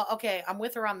 Okay, I'm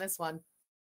with her on this one.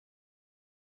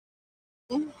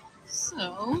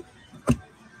 So,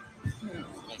 here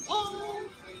we go.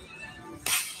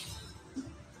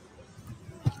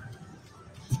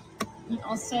 We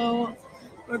also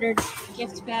ordered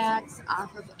gift bags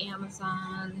off of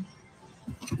Amazon.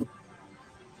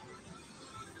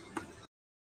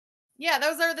 Yeah,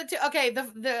 those are the 2. Okay,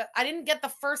 I didn't get the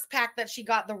first pack that she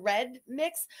got, the red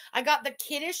mix. I got the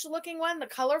kiddish looking one, the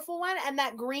colorful one, and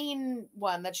that green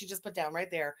one that she just put down right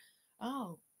there.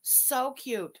 Oh, so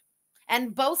cute.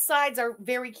 And both sides are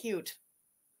very cute.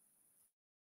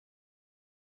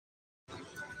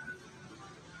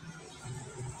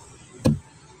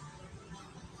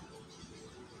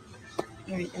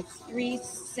 All right, that's 3,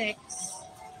 6,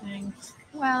 9,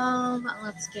 12.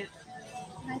 Let's get.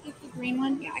 Did I get the green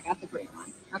one? Yeah, I got the green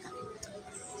one. Okay.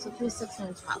 So 3, 6,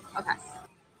 9, 12. Okay.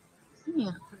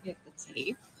 Yeah, forget the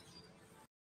tape.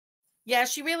 Yeah,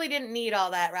 she really didn't need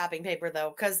all that wrapping paper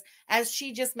though, because as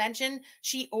she just mentioned,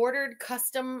 she ordered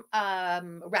custom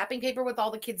wrapping paper with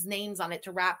all the kids' names on it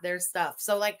to wrap their stuff.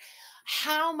 So like,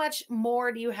 how much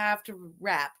more do you have to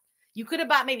wrap? You could have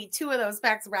bought maybe 2 of those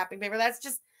packs of wrapping paper. That's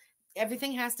just,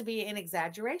 everything has to be an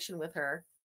exaggeration with her.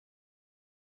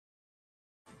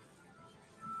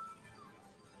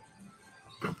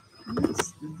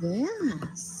 What's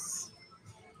this?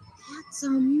 That's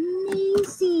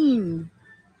amazing.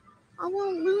 I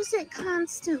won't lose it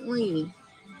constantly.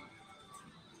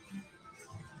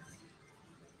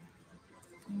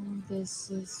 Oh, this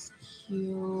is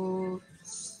cute.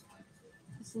 Is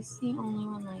this the only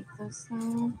one like this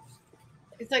now?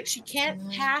 It's like she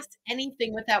can't pass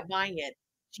anything without buying it.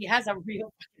 She has a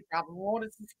real fucking problem. What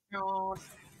is this called?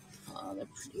 Oh, they're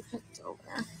pretty picked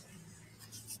over.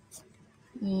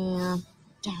 Yeah.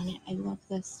 Darn it. I love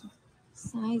this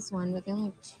size one, but they only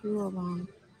have 2 of them.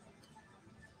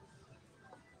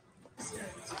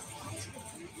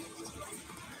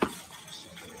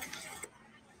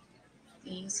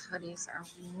 These hoodies are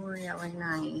really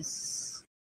nice.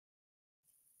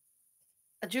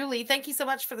 Julie, thank you so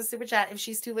much for the super chat. If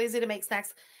she's too lazy to make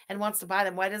snacks and wants to buy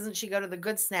them, why doesn't she go to the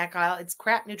good snack aisle? It's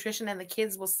crap nutrition and the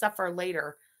kids will suffer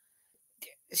later.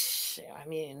 I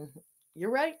mean, you're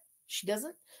right. She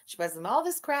doesn't. She buys them all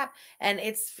this crap, and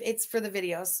it's for the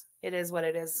videos. It is what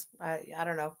it is. I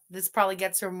don't know. This probably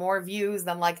gets her more views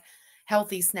than like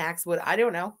healthy snacks would. I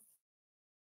don't know.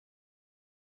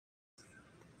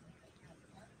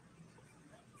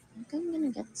 I think I'm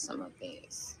gonna get some of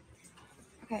these.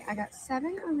 Okay, I got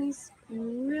 7 of these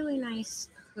really nice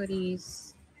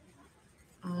hoodies.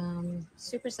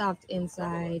 Super soft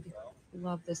inside.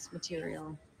 Love this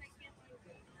material.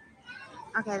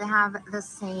 Okay, they have the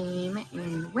same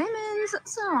in women's,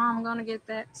 so I'm gonna get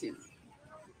that too.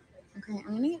 Okay,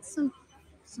 I'm gonna get some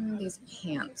of these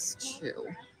pants too.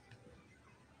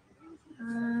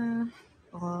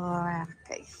 Black,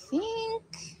 I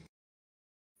think.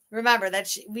 Remember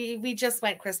that we just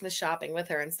went Christmas shopping with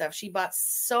her and stuff. She bought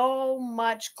so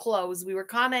much clothes. We were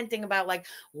commenting about like,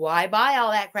 why buy all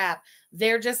that crap?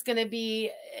 They're just going to be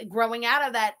growing out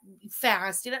of that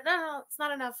fast. You know, no, it's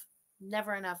not enough.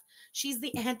 Never enough. She's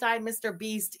the anti Mr.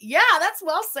 Beast. Yeah, that's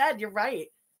well said. You're right.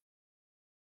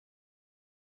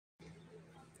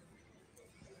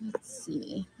 Let's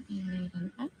see. I need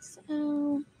an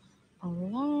XL, a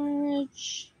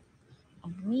large, a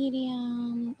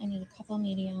medium. I need a couple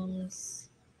mediums.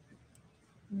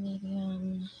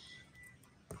 Medium.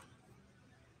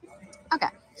 Okay,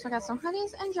 so I got some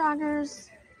hoodies and joggers.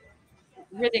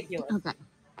 Ridiculous. Okay.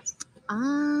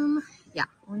 Yeah,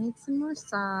 we need some more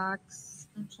socks.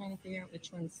 I'm trying to figure out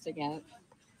which ones to get.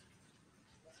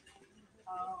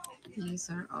 These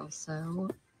are also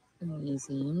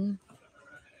amazing.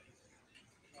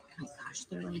 Oh my gosh,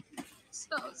 they're like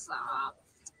so soft.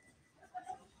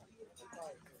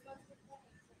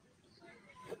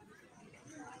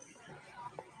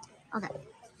 Okay,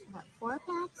 I got 4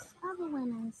 packs of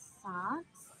women's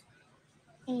socks.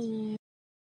 And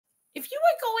if you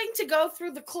were going to go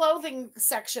through the clothing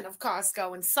section of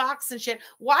Costco and socks and shit,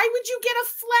 why would you get a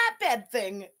flatbed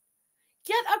thing?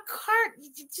 Get a cart.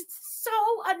 It's so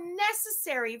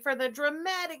unnecessary for the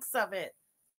dramatics of it.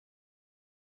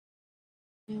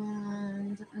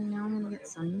 And now I'm going to get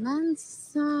some men's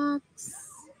socks.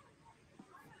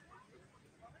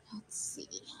 Let's see.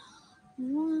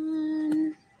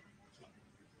 1,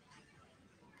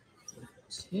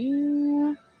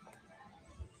 2,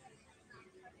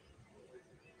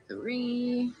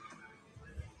 3,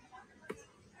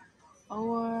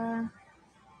 4.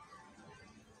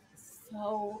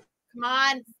 So, come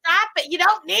on, stop it. You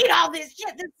don't need all this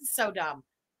shit. This is so dumb.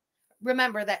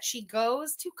 Remember that she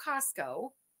goes to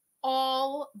Costco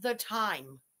all the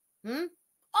time.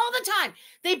 All the time.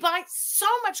 They buy so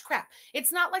much crap.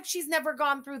 It's not like she's never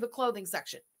gone through the clothing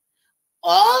section.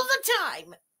 All the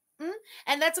time.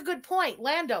 And that's a good point.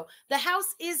 Lando, the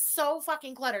house is so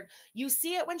fucking cluttered. You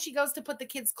see it when she goes to put the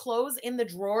kids' clothes in the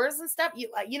drawers and stuff.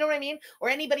 You know what I mean? Or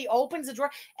anybody opens a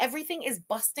drawer. Everything is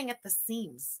busting at the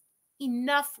seams.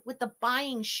 Enough with the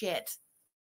buying shit.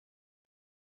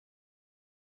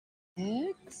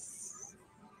 6,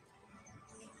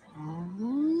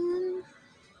 7,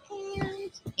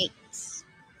 and 8.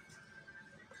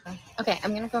 Okay,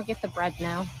 I'm gonna go get the bread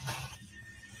now.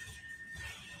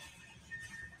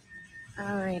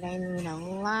 All right, I need a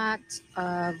lot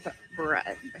of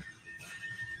bread.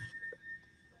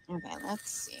 Okay, let's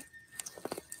see.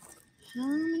 How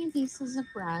many pieces of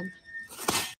bread?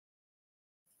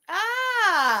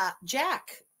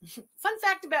 Jack. Fun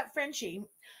fact about Frenchie.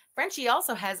 Frenchie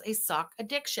also has a sock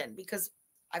addiction because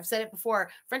I've said it before.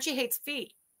 Frenchie hates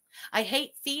feet. I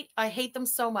hate feet. I hate them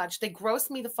so much. They gross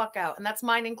me the fuck out. And that's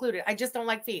mine included. I just don't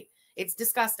like feet. It's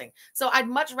disgusting. So I'd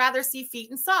much rather see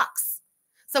feet in socks.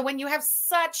 So when you have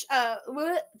such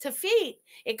to feet,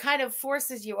 it kind of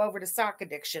forces you over to sock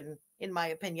addiction, in my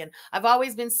opinion. I've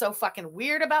always been so fucking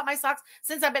weird about my socks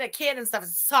since I've been a kid and stuff.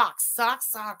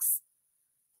 Socks.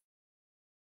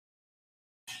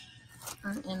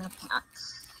 In a pack.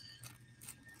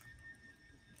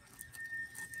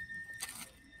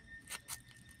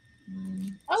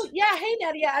 Oh, yeah. Hey,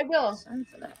 Nadia, I will. Sorry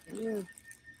for that weird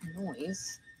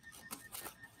noise.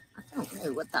 I don't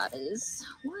know what that is.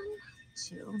 1,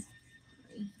 2,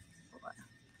 3, 4,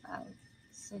 5,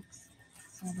 6,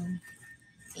 7,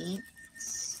 8.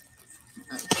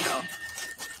 There we go.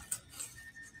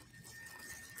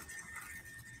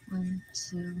 1,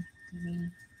 2, 3,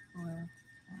 4,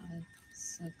 5,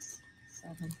 6,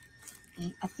 7,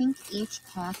 8. I think each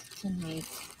pack can make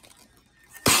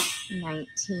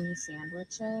 19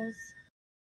 sandwiches.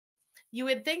 You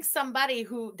would think somebody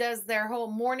who does their whole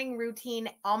morning routine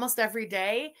almost every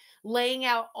day, laying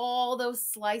out all those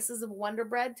slices of Wonder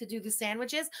Bread to do the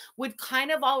sandwiches, would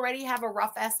kind of already have a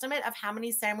rough estimate of how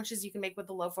many sandwiches you can make with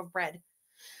a loaf of bread.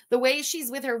 The way she's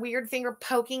with her weird finger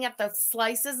poking at the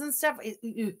slices and stuff,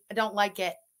 I don't like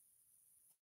it.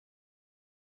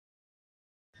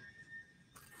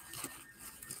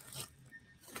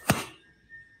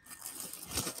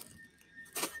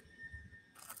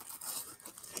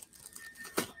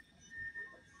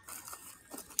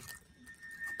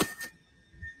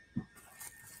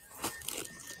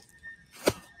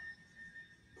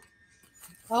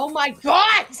 Oh my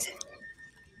God.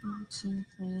 1, 2,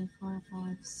 3, 4,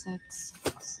 5, 6,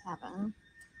 7.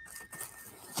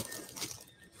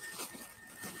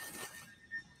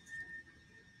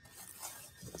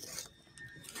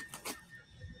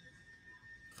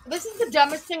 This is the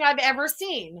dumbest thing I've ever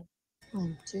seen.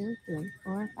 1, 2, 3,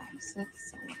 4, 5,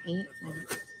 6, 7, 8, 9,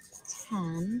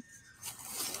 10.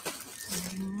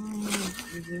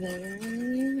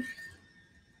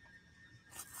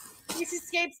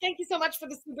 Escapes, thank you so much for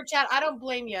the super chat. I don't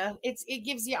blame you. It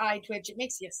gives you eye twitch. It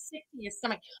makes you sick to your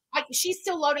stomach. She's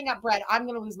still loading up bread. I'm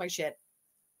gonna lose my shit.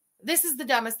 This is the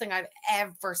dumbest thing I've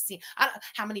ever seen.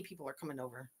 How many people are coming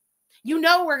over? You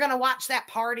know we're gonna watch that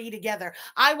party together.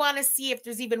 I want to see if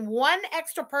there's even one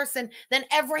extra person than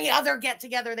every other get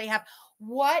together they have.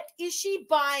 What is she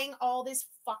buying all this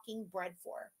fucking bread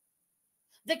for?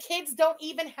 The kids don't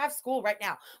even have school right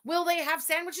now. Will they have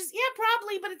sandwiches? Yeah,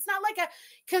 probably, but it's not like a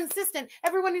consistent,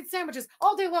 everyone eats sandwiches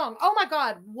all day long. Oh my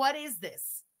God, what is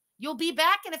this? You'll be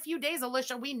back in a few days,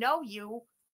 Alicia. We know you.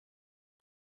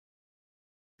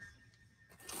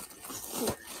 14.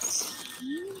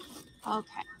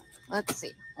 Okay, let's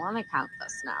see. I want to count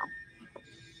this now.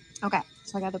 Okay,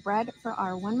 so I got the bread for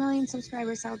our 1 million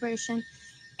subscriber celebration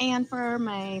and for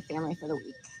my family for the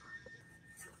week.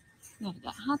 I'm gonna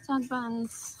get hot dog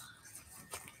buns.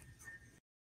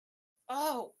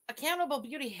 Oh, Accountable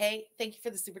Beauty. Hey, thank you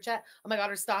for the super chat. Oh my God,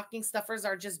 her stocking stuffers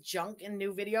are just junk in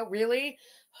new video. Really?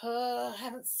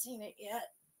 Haven't seen it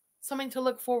yet. Something to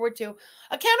look forward to.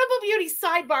 Accountable Beauty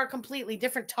sidebar, completely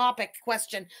different topic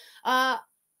question.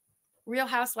 Real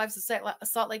Housewives of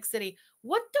Salt Lake City.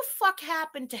 What the fuck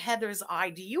happened to Heather's eye?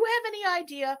 Do you have any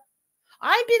idea?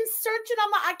 I've been searching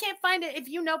online. I can't find it. If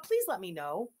you know, please let me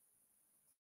know.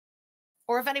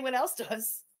 Or if anyone else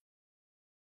does.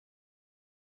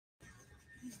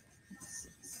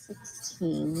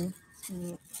 16.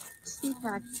 2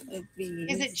 packs of these.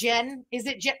 Is it Jen?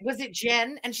 Was it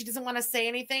Jen? And she doesn't want to say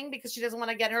anything because she doesn't want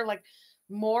to get her like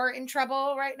more in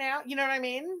trouble right now. You know what I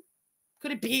mean?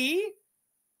 Could it be?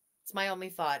 It's my only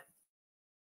thought.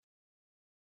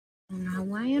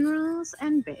 Hawaiian rolls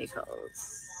and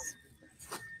bagels.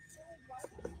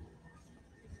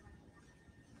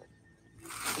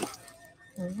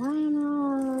 Hawaiian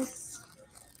rolls.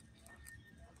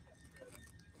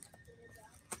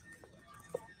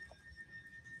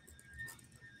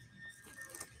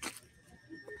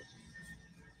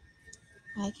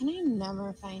 Why can I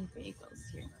never find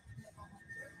bagels here?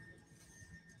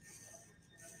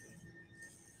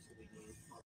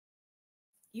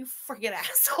 You freaking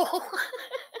asshole.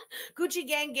 Gucci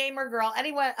Gang Gamer Girl.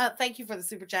 Anyone, thank you for the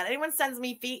super chat. Anyone sends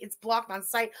me feet, it's blocked on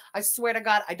site. I swear to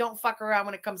God, I don't fuck around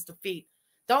when it comes to feet.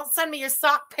 Don't send me your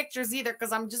sock pictures either,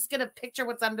 because I'm just going to picture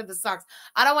what's under the socks.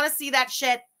 I don't want to see that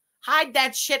shit. Hide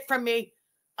that shit from me.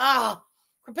 Oh,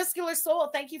 Crepuscular Soul,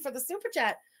 thank you for the super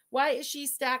chat. Why is she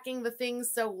stacking the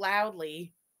things so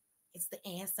loudly? It's the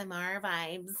ASMR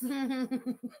vibes.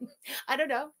 I don't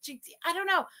know. I don't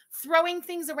know. Throwing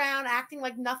things around, acting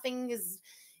like nothing is,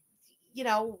 you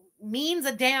know, means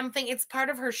a damn thing. It's part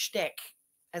of her shtick,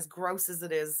 as gross as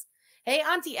it is. Hey,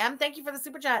 Auntie M, thank you for the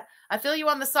super chat. I feel you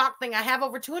on the sock thing. I have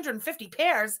over 250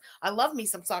 pairs. I love me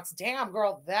some socks. Damn,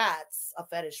 girl, that's a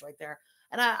fetish right there.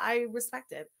 And I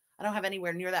respect it. I don't have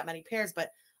anywhere near that many pairs,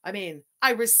 but I mean,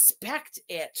 I respect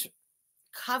it.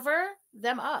 Cover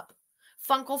them up.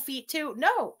 Funkle feet too.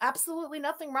 No, absolutely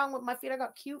nothing wrong with my feet. I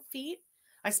got cute feet,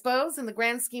 I suppose, in the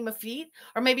grand scheme of feet.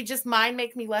 Or maybe just mine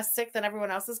make me less sick than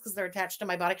everyone else's because they're attached to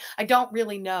my body. I don't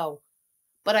really know.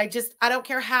 But I don't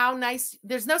care how nice.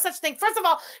 There's no such thing. First of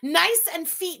all, nice and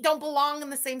feet don't belong in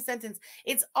the same sentence.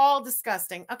 It's all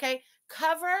disgusting. Okay?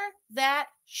 Cover that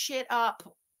shit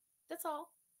up. That's all.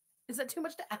 Is that too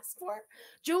much to ask for?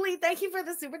 Julie, thank you for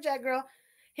the super chat, girl.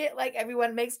 Hit like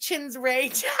everyone makes chins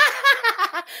rage.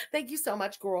 Thank you so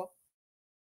much, girl.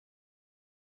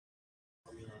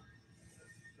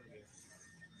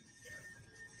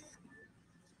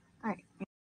 All right.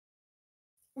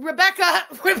 Rebecca,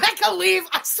 leave.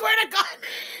 I swear to God.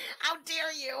 How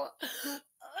dare you?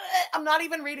 I'm not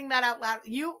even reading that out loud.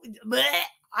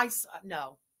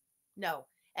 No.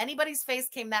 Anybody's face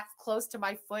came that close to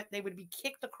my foot, they would be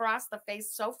kicked across the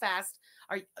face so fast.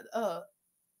 I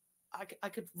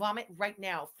could vomit right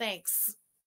now. Thanks.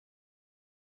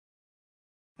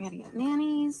 I gotta get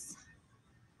mayonnaise.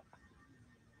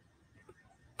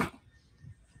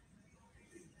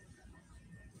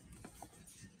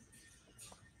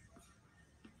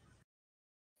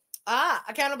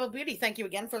 Accountable Beauty. Thank you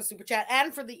again for the super chat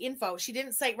and for the info. She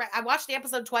didn't say, right. I watched the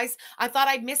episode twice. I thought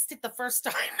I missed it the first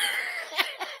time.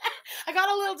 I got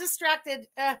a little distracted.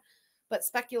 But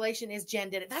speculation is Jen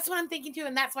did it. That's what I'm thinking too.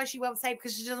 And that's why she won't say,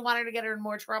 because she doesn't want her to get her in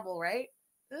more trouble, right?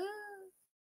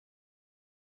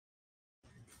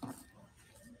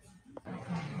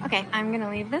 Okay, I'm going to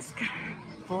leave this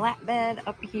flatbed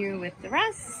up here with the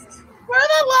rest. For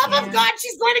the love of God,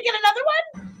 she's going to get another one?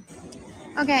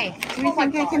 Okay, do you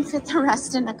think I can fit the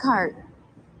rest in the cart?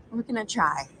 We're going to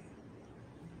try.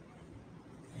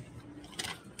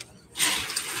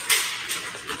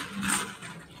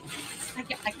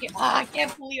 I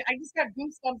can't believe it. I just got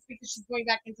goosebumps because she's going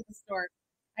back into the store.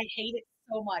 I hate it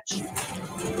so much.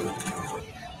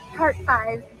 Part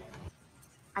 5.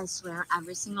 I swear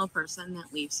every single person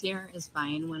that leaves here is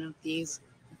buying one of these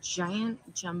giant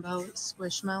jumbo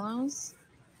squishmallows.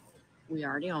 We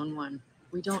already own one.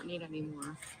 We don't need any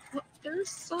more. But they're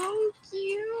so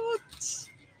cute.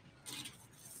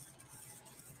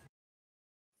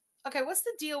 Okay, what's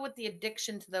the deal with the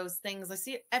addiction to those things? I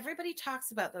see everybody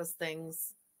talks about those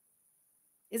things.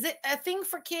 Is it a thing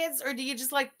for kids, or do you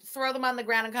just like throw them on the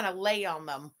ground and kind of lay on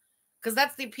them? Because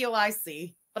that's the appeal I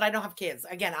see. But I don't have kids.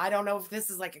 Again, I don't know if this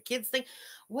is like a kid's thing.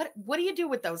 What do you do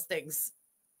with those things?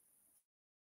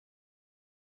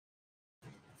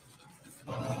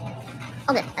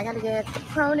 Okay, I gotta get the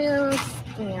produce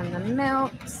and the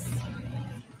milks.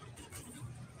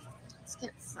 Let's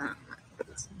get some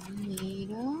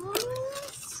tomatoes.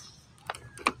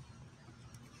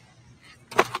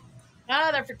 Ah,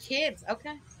 they're for kids.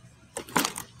 Okay.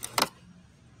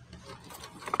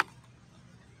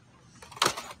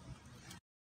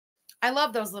 I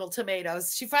love those little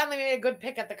tomatoes. She finally made a good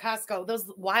pick at the Costco.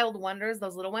 Those Wild Wonders,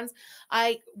 those little ones.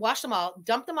 I washed them all,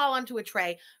 dumped them all onto a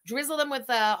tray, drizzle them with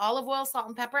olive oil, salt,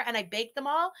 and pepper, and I bake them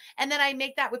all. And then I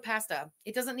make that with pasta.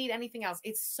 It doesn't need anything else.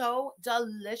 It's so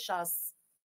delicious.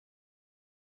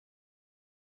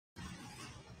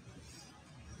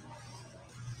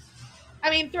 I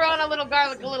mean, throw in a little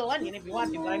garlic, a little onion if you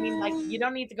want to, but I mean, like, you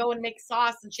don't need to go and make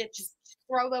sauce and shit. Just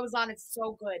throw those on. It's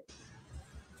so good.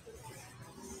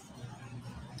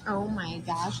 Oh my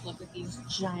gosh, look at these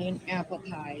giant apple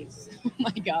pies. Oh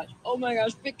my gosh. Oh my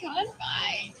gosh, pecan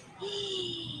pie.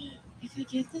 If I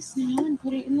get this now and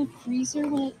put it in the freezer,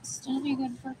 will it still be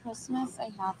good for Christmas?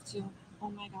 I have to. Oh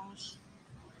my gosh.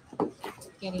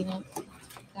 Getting it.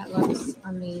 That looks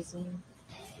amazing.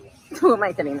 Who am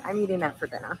I kidding? I'm eating that for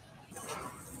dinner.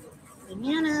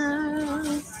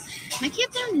 Bananas. My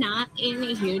kids are not in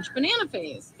a huge banana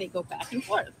phase. They go back and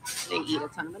forth. They eat a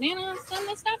ton of bananas, then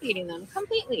they stop eating them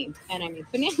completely. And I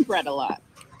make banana bread a lot.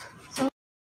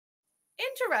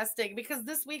 Interesting, because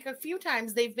this week a few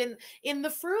times they've been in the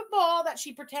fruit bowl that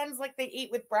she pretends like they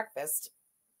eat with breakfast.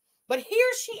 But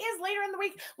here she is later in the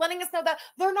week letting us know that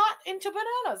they're not into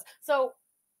bananas. So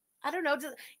I don't know.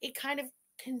 It kind of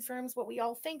confirms what we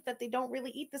all think, that they don't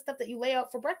really eat the stuff that you lay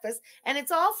out for breakfast, and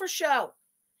it's all for show.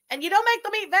 And you don't make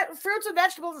them eat fruits and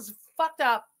vegetables. It's fucked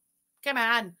up. Come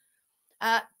on.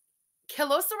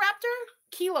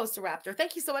 Kilosiraptor.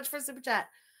 Thank you so much for super chat.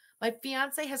 My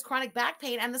fiance has chronic back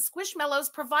pain, and the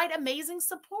Squishmallows provide amazing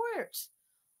support.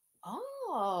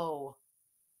 Oh.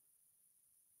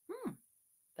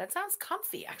 That sounds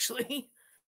comfy, actually.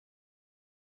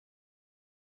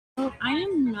 So I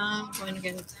am not going to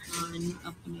get a ton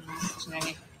of bananas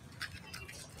today.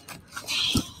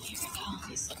 Here we go.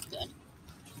 These look good.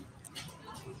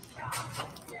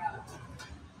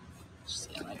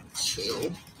 Just get like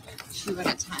two at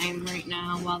a time right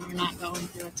now while they're not going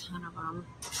through a ton of them.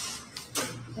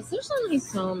 Because there's only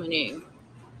so many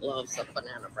loaves of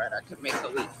banana bread I could make a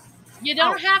week. You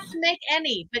don't have to make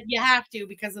any, but you have to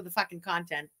because of the fucking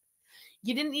content.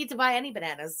 You didn't need to buy any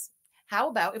bananas. How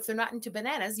about if they're not into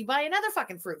bananas, you buy another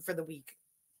fucking fruit for the week?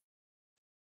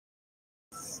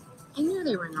 I knew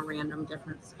they were in a random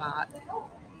different spot.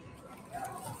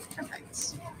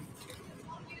 Perfect.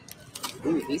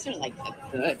 Ooh, these are like the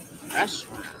good fresh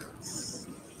ones.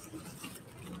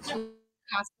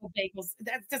 Costco bagels.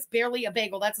 That's just barely a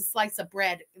bagel. That's a slice of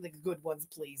bread. The good ones,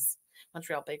 please.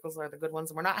 Montreal bagels are the good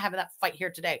ones. And we're not having that fight here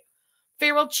today.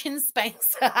 Pharaoh Chin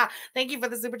Spanks. Thank you for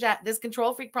the super chat. This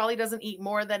control freak probably doesn't eat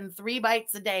more than 3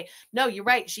 bites a day. No, you're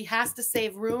right. She has to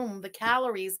save room. The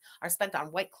calories are spent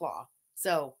on White Claw.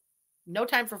 So no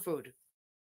time for food.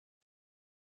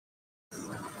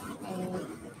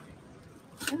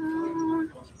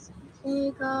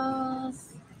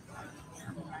 Bagels.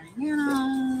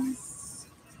 Bananas.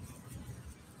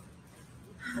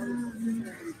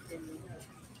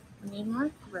 We need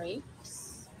more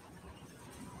grapes.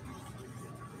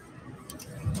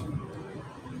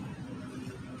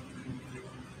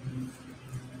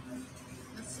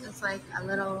 This is like a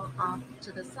little off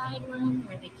to the side room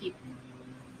where they keep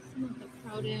some of the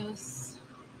produce.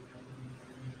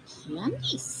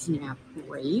 candy snap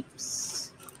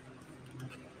grapes.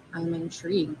 I'm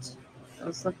intrigued.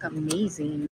 Those look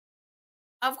amazing.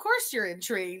 Of course you're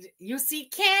intrigued. You see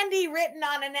candy written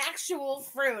on an actual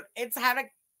fruit. It's how to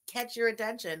catch your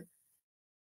attention.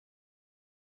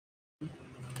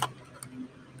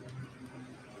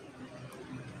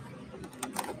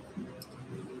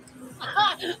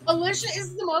 Alicia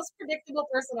is the most predictable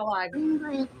person alive. Green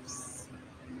grapes.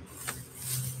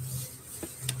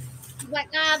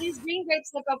 Like, nah, these green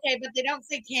grapes look okay, but they don't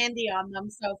say candy on them,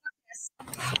 so fuck this.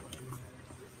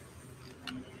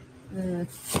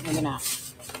 Maybe not.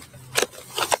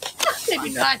 Maybe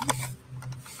not.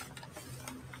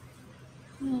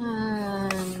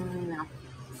 No.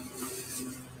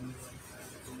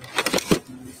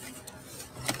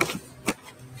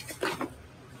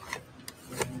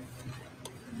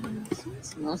 This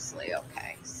one's mostly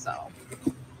okay, so.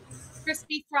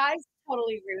 Crispy fries,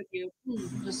 totally agree with you.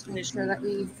 Just make sure that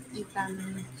we eat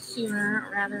them sooner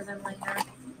rather than later.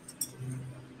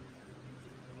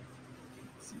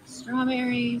 Some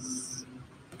strawberries.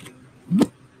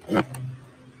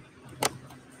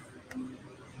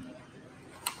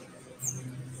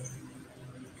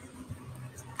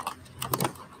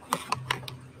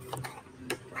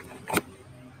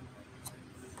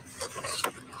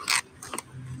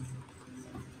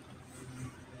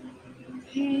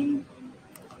 Okay.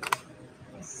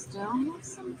 I still have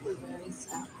some blueberries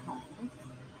at home.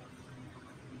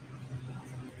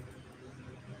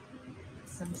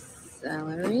 Some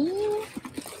celery.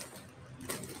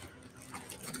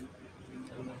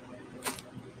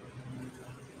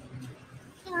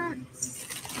 Carrots.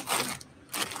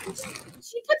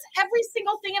 She puts every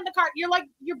single thing in the cart. You're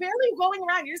barely going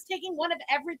around. You're just taking one of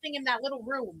everything in that little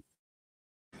room.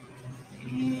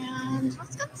 And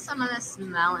let's get some of this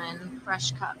melon,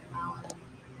 fresh cut melon.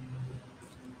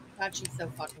 God, she's so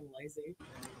fucking lazy.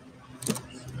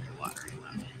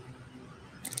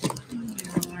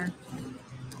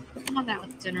 I'll have that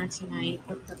with dinner tonight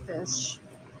with the fish.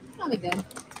 That'll be good.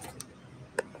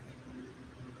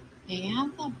 They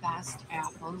have the best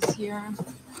apples here.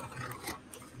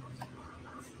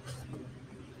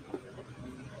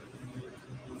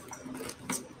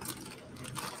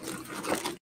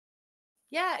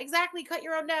 Yeah, exactly. Cut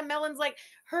your own damn melons. Like,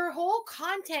 her whole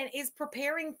content is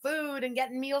preparing food and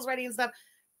getting meals ready and stuff.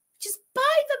 Just buy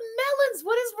the melons.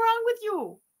 What is wrong with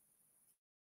you?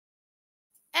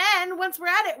 And once we're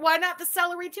at it, why not the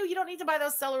celery too? You don't need to buy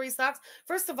those celery stalks.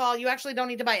 First of all, you actually don't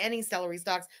need to buy any celery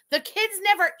stalks. The kids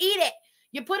never eat it.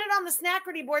 You put it on the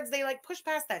snackerty boards, they like push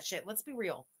past that shit. Let's be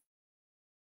real.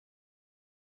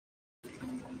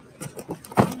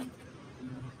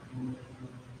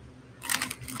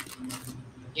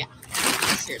 Yeah,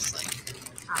 seriously.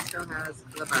 Costco has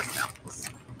the best apples.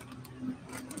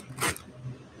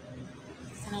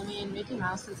 And I mean, Mickey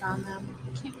Mouse is on them.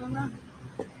 Can't go wrong.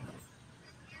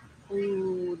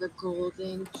 Ooh, the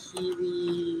golden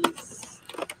kiwis.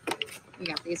 We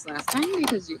got these last time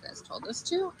because you guys told us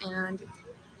to, and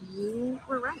you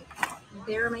were right.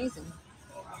 They're amazing.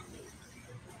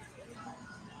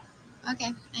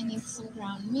 Okay, I need some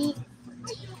ground meat for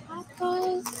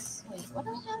tacos. Wait, what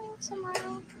am I having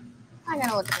tomorrow? I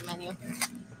gotta look at the menu.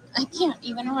 I can't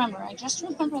even remember. I just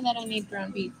remember that I need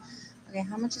ground beef. Okay,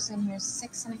 how much is in here?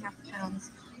 6.5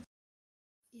 pounds.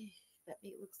 That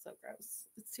meat looks so gross.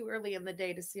 It's too early in the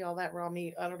day to see all that raw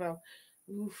meat. I don't know.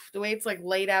 Oof, the way it's like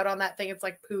laid out on that thing, it's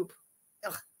like poop.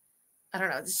 Ugh. I don't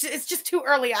know. It's just too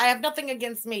early. I have nothing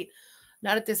against meat.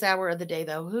 Not at this hour of the day,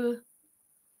 though.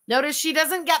 Notice she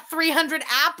doesn't get 300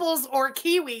 apples or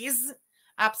kiwis.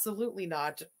 Absolutely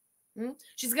not.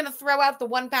 She's going to throw out the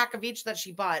 1 pack of each that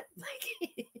she bought.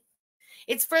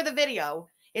 It's for the video.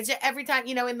 It's every time,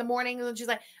 in the morning, and she's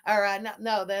like, or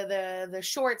the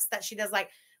shorts that she does, like,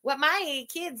 what my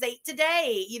kids ate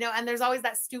today, and there's always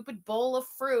that stupid bowl of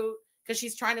fruit because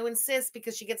she's trying to insist,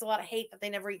 because she gets a lot of hate that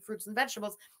they never eat fruits and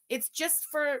vegetables. It's just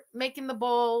for making the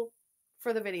bowl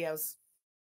for the videos.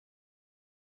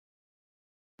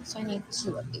 So I need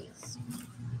 2 of these.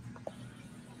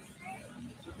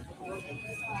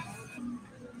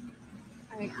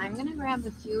 All right, I'm gonna grab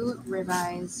a few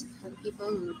ribeyes for the people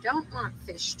who don't want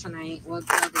fish tonight. We'll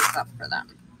grill these up for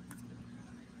them.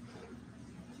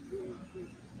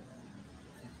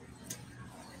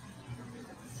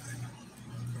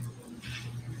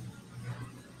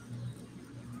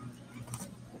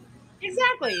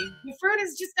 Exactly. The fruit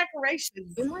is just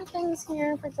decorations. 2 more things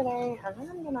here for today, and then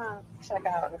I'm gonna check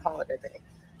out and call it a day.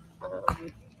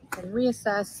 And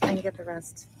reassess and get the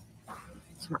rest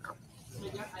tomorrow.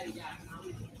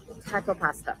 Taco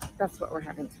pasta. That's what we're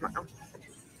having tomorrow.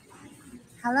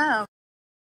 Hello.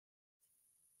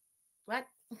 What?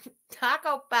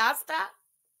 Taco pasta?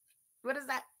 What is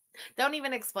that? Don't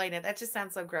even explain it. That just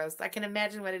sounds so gross. I can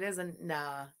imagine what it is, and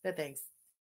nah, no thanks.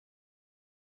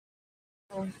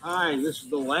 Hi, this is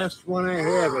the last one I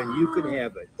have, and you can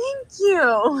have it. Thank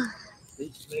you.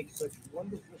 These make such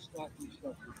wonderful stocking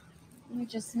stuff. You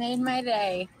just made my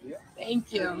day. Yeah.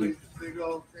 Thank you. Big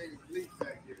old thing of bleach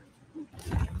back here.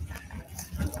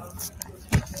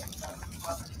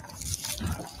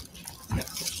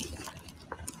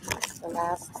 That's the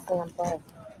last sample.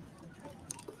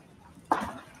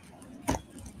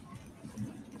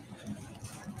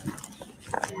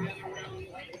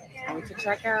 Time to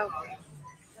check out.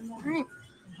 All right,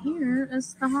 here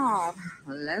is the haul.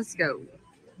 Let's go.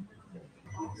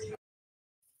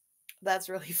 That's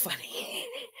really funny.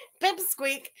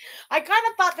 Pipsqueak. I kind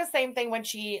of thought the same thing when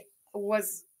she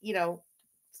was, you know,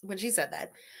 when she said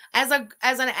that.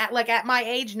 Like at my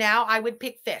age now, I would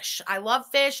pick fish. I love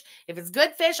fish. If it's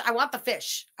good fish, I want the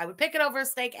fish. I would pick it over a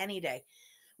steak any day.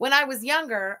 When I was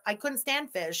younger, I couldn't stand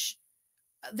fish.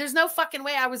 There's no fucking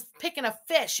way I was picking a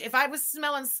fish. If I was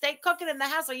smelling steak cooking in the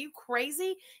house, are you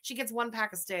crazy? She gets one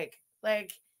pack of steak.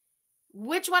 Like,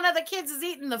 which one of the kids is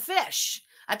eating the fish?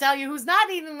 I tell you who's not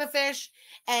eating the fish.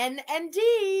 N and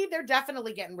D, they're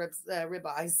definitely getting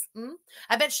ribeyes.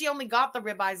 I bet she only got the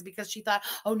ribeyes because she thought,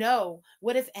 oh no,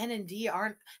 what if N and D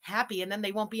aren't happy and then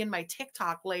they won't be in my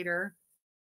TikTok later?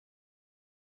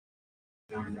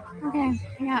 Okay,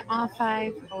 I got all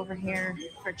 5 over here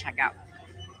for checkout.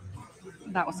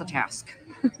 That was a task.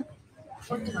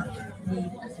 Look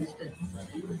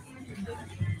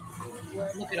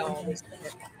at all this.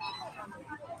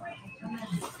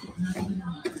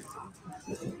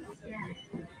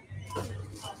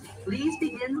 Please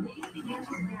begin.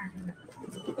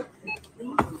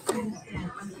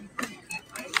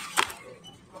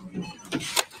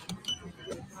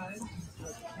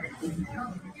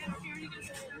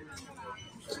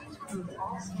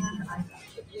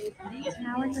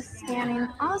 Now we're just scanning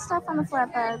all the stuff on the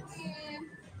flatbeds.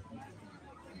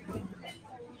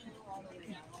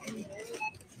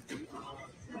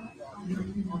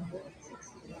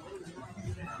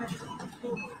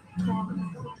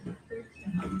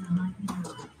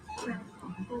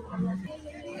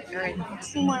 All right,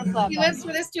 2 more flatbeds. She lives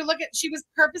for this too. Look at, she was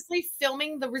purposely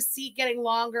filming the receipt getting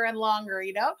longer and longer,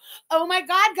 you know? Oh my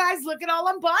God, guys, look at all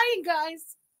I'm buying,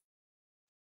 guys.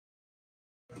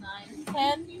 9,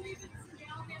 10.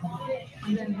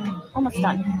 Almost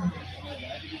done.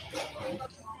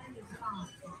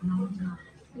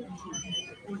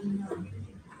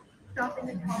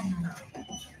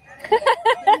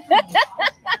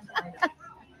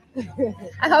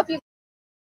 I hope you.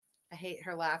 I hate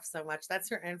her laugh so much. That's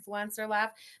her influencer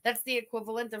laugh. That's the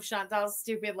equivalent of Chantal's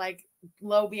stupid, like,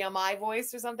 low BMI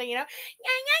voice or something, you know?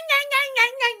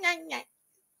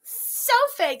 So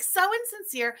fake, so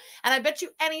insincere. And I bet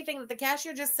you anything that the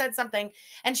cashier just said something.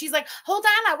 And she's like, hold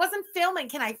on, I wasn't filming.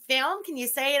 Can I film? Can you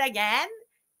say it again?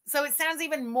 So it sounds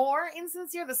even more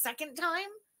insincere the second time.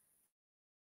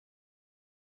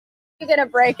 You get a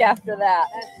break after that.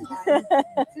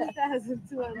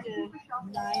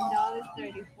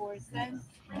 $2,209.34.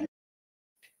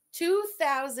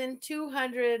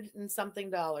 $2,200 and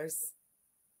something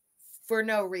for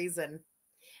no reason.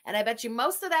 And I bet you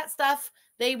most of that stuff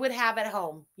they would have at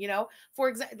home, you know, for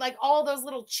example, like all those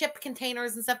little chip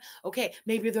containers and stuff. Okay,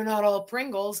 maybe they're not all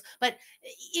Pringles, but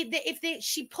if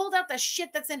she pulled out the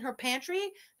shit that's in her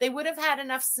pantry, they would have had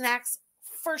enough snacks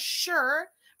for sure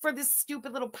for this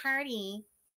stupid little party.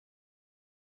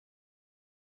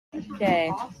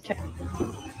 Okay. All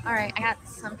right, I got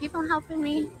some people helping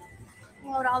me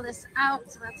load all this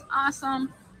out, so that's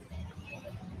awesome.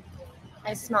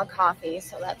 I smell coffee,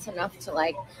 so that's enough to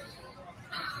like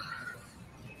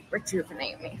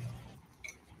rejuvenate me.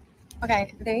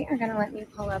 Okay, they are gonna let me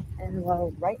pull up and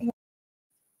load right here.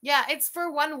 Yeah, it's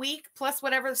for 1 week plus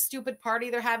whatever stupid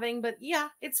party they're having. But yeah,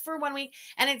 it's for 1 week.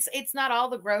 And it's not all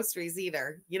the groceries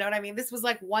either. You know what I mean? This was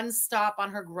like one stop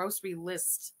on her grocery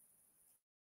list.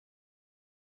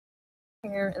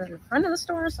 Here in the front of the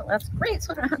store, so that's great.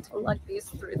 So I don't have to lug these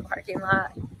through the parking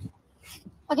lot.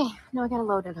 Okay, now I gotta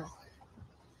load it up.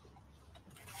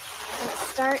 Let's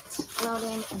start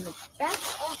loading in the back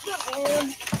of the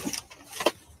van.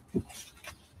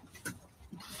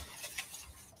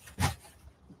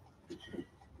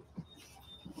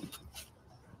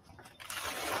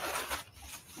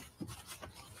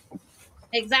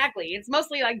 Exactly. It's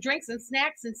mostly like drinks and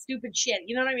snacks and stupid shit.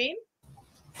 You know what I mean?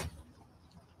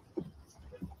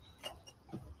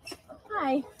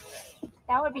 Hi.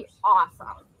 That would be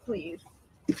awesome, please.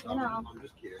 You know. I'm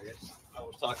just curious. I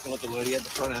was talking with the lady at the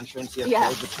front entrance. You have Yeah. to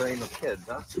load the train with kids,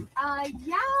 huh?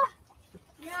 Yeah.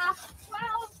 Yeah,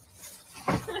 well.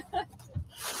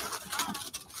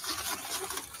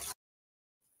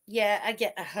 Yeah, I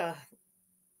get.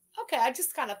 Okay, I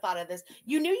just kind of thought of this.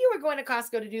 You knew you were going to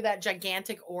Costco to do that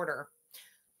gigantic order.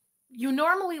 You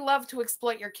normally love to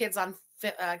exploit your kids on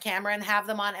camera and have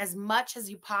them on as much as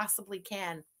you possibly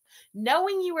can.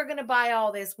 Knowing you were going to buy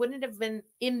all this, wouldn't it have been,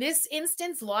 in this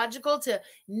instance, logical to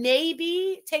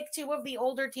maybe take 2 of the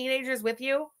older teenagers with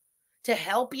you to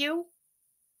help you?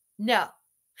 No.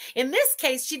 In this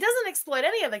case, she doesn't exploit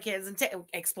any of the kids and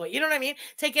exploit, you know what I mean?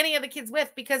 Take any of the kids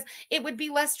with, because it would be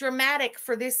less dramatic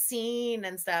for this scene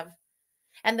and stuff.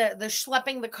 And the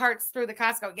schlepping the carts through the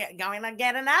Costco, going to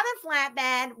get another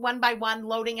flatbed, one by one,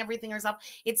 loading everything herself.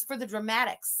 It's for the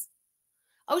dramatics.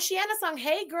 Oceana song,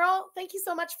 hey girl, thank you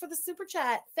so much for the super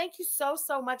chat. Thank you so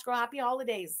much, girl. Happy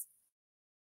holidays.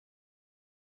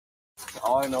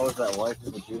 All I know is that life is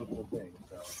a beautiful thing.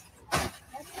 So Yes,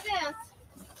 it is.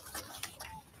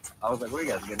 I was like, what are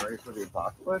you guys getting ready for the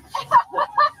apocalypse?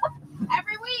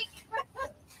 Every week.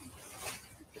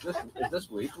 Is this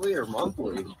weekly or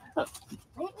monthly?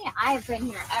 Lately, I've been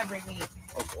here every week.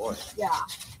 Oh boy. Yeah.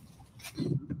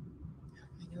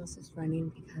 My nose is running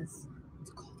because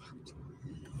it's cold out.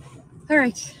 All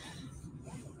right.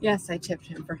 Yes, I tipped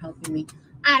him for helping me.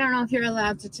 I don't know if you're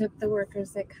allowed to tip the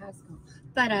workers at Costco,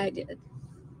 but I did.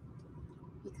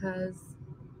 Because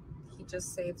he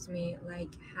just saves me like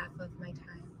half of my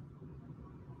time.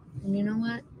 And you know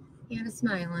what? He had a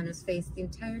smile on his face the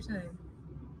entire time.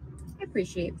 I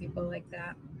appreciate people like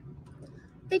that.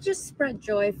 They just spread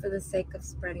joy for the sake of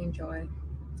spreading joy.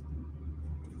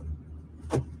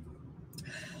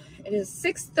 It is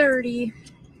 6:30,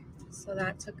 so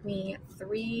that took me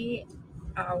 3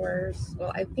 hours.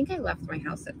 Well, I think I left my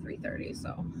house at 3:30,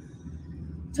 so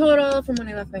total from when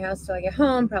I left my house till I get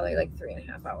home, probably like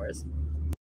 3.5 hours.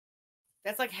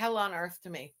 That's like hell on earth to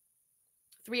me.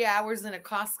 3 hours in a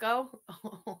Costco?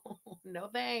 Oh, no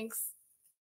thanks.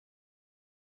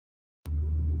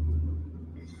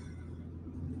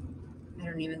 I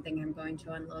don't even think I'm going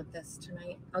to unload this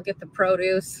tonight. I'll get the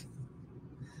produce.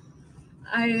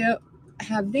 I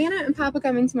have Dana and Papa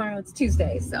coming tomorrow. It's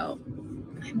Tuesday, so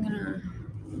I'm gonna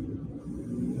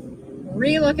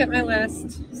relook at my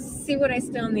list, see what I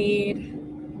still need,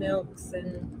 milks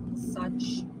and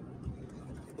such,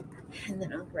 and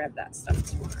then I'll grab that stuff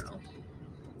tomorrow.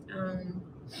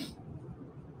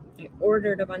 I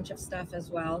ordered a bunch of stuff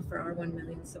as well for our 1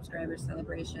 million subscriber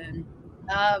celebration.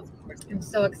 Of course. I'm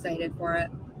so excited for it.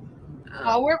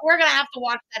 Oh, we're gonna have to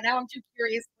watch that. Now I'm too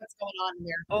curious what's going on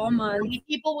here. All How month. many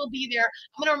people will be there?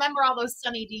 I'm gonna remember all those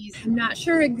sunny D's. I'm not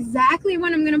sure exactly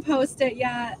when I'm gonna post it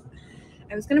yet.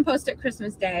 I was gonna post it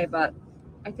Christmas Day, but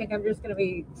I think I'm just gonna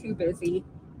be too busy.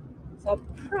 So I'll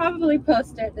probably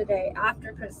post it the day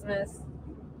after Christmas.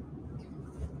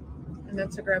 And then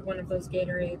to grab one of those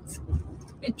Gatorades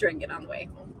and drink it on the way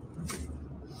home.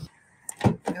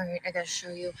 All right, I gotta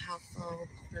show you how full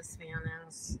this van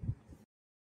is.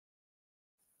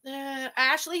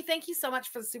 Ashley, thank you so much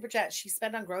for the super chat. She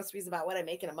spent on groceries about what I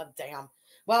make in a month. Damn.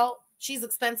 Well, she's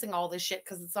expensing all this shit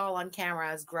because it's all on camera,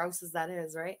 as gross as that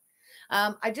is, right?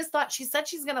 I just thought, she said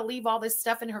she's going to leave all this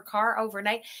stuff in her car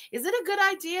overnight. Is it a good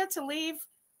idea to leave,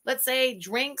 let's say,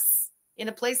 drinks in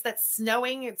a place that's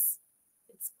snowing? It's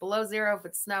below 0 if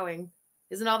it's snowing.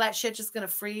 Isn't all that shit just going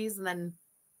to freeze? And then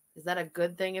is that a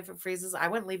good thing if it freezes? I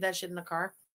wouldn't leave that shit in the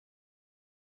car.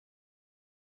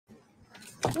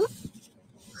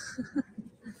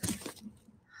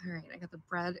 All right, I got the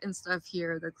bread and stuff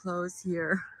here, the clothes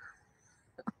here.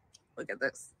 Look at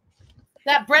this.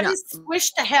 That bread is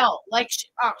squished to hell. Like,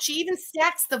 she even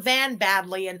stacks the van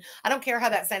badly, and I don't care how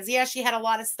that sounds. Yeah, she had a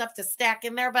lot of stuff to stack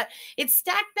in there, but it's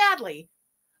stacked badly.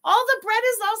 All the bread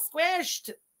is all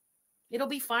squished. It'll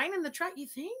be fine in the truck, you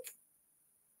think?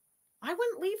 I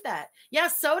wouldn't leave that. Yeah,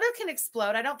 soda can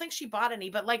explode. I don't think she bought any,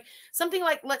 but like something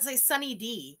like, let's say, Sunny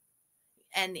D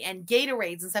and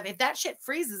Gatorades and stuff. If that shit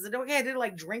freezes, is it okay to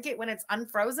like drink it when it's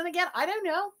unfrozen again? I don't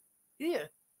know. Yeah.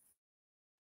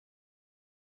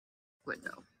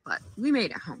 Window, but we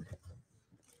made it home.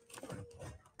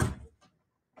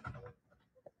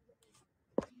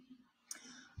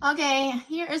 Okay,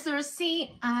 here is the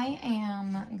receipt. I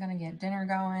am gonna get dinner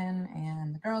going,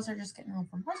 and the girls are just getting home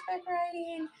from horseback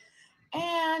riding,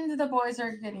 and the boys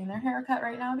are getting their hair cut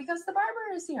right now because the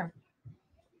barber is here.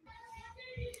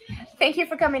 Thank you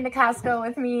for coming to Costco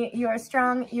with me. You are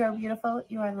strong, you are beautiful,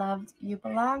 you are loved, you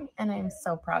belong, and I'm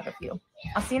so proud of you.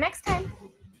 I'll see you next time.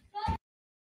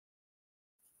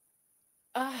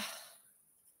 I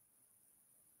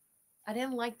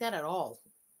didn't like that at all.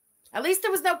 At least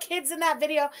there was no kids in that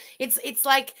video. It's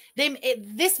like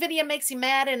this video makes you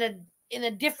mad in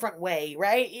a different way,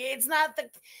 right? It's not the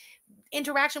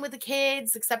interaction with the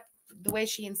kids, except the way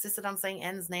she insisted on saying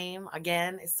N's name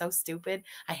again is so stupid.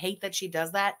 I hate that she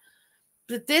does that.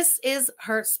 But this is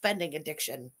her spending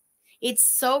addiction. It's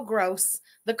so gross.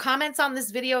 The comments on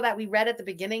this video that we read at the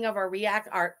beginning of our react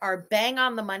are bang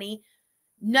on the money.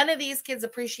 None of these kids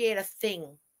appreciate a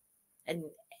thing. And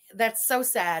that's so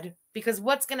sad, because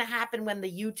what's going to happen when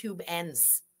the YouTube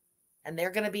ends? And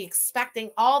they're going to be expecting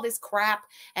all this crap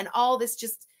and all this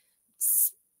just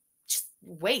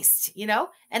waste, you know,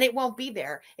 and it won't be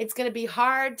there. It's going to be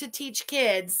hard to teach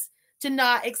kids to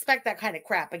not expect that kind of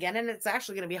crap again. And it's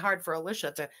actually going to be hard for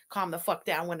Alicia to calm the fuck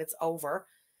down when it's over.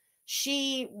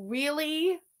 She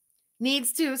really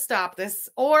needs to stop this,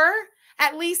 or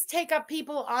at least take up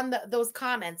people on those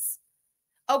comments.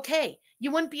 Okay,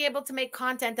 you wouldn't be able to make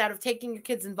content out of taking your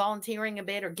kids and volunteering a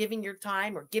bit, or giving your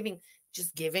time, or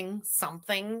just giving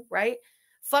something, right?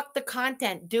 Fuck the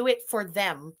content. Do it for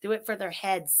them. Do it for their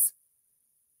heads.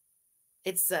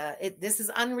 This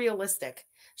is unrealistic.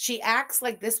 She acts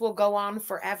like this will go on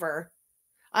forever.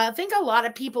 I think a lot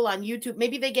of people on YouTube,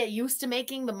 maybe they get used to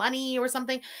making the money or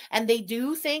something, and they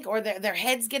do think, or their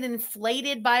heads get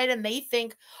inflated by it, and they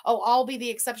think, oh, I'll be the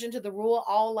exception to the rule.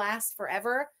 I'll last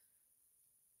forever.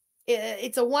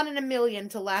 It's a 1 in a million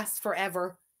to last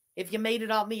forever. If you made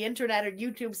it on the internet or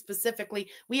YouTube specifically,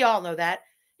 we all know that.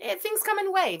 Things come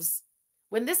in waves.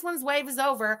 When this one's wave is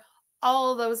over,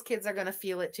 all those kids are going to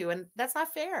feel it too. And that's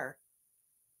not fair.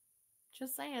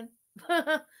 Just saying.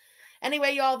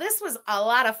 Anyway, y'all, this was a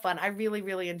lot of fun. I really,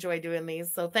 really enjoy doing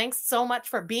these. So thanks so much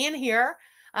for being here.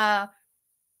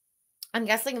 I'm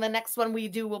guessing the next one we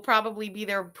do will probably be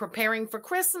there preparing for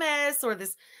Christmas, or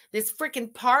this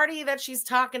freaking party that she's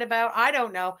talking about. I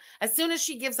don't know. As soon as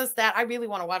she gives us that, I really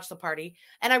want to watch the party.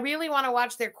 And I really want to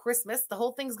watch their Christmas. The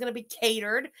whole thing's going to be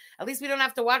catered. At least we don't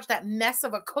have to watch that mess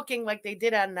of a cooking like they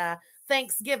did on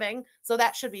Thanksgiving. So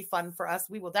that should be fun for us.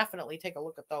 We will definitely take a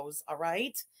look at those. All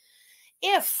right.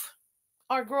 If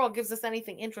our girl gives us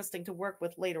anything interesting to work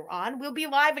with later on, we'll be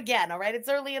live again. All right. It's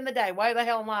early in the day. Why the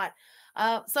hell not?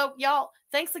 So y'all,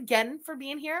 thanks again for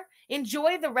being here.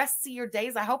 Enjoy the rest of your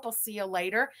days. I hope I'll see you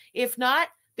later. If not,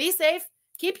 be safe.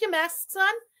 Keep your masks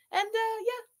on. And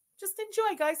yeah, just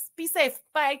enjoy, guys. Be safe.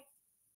 Bye.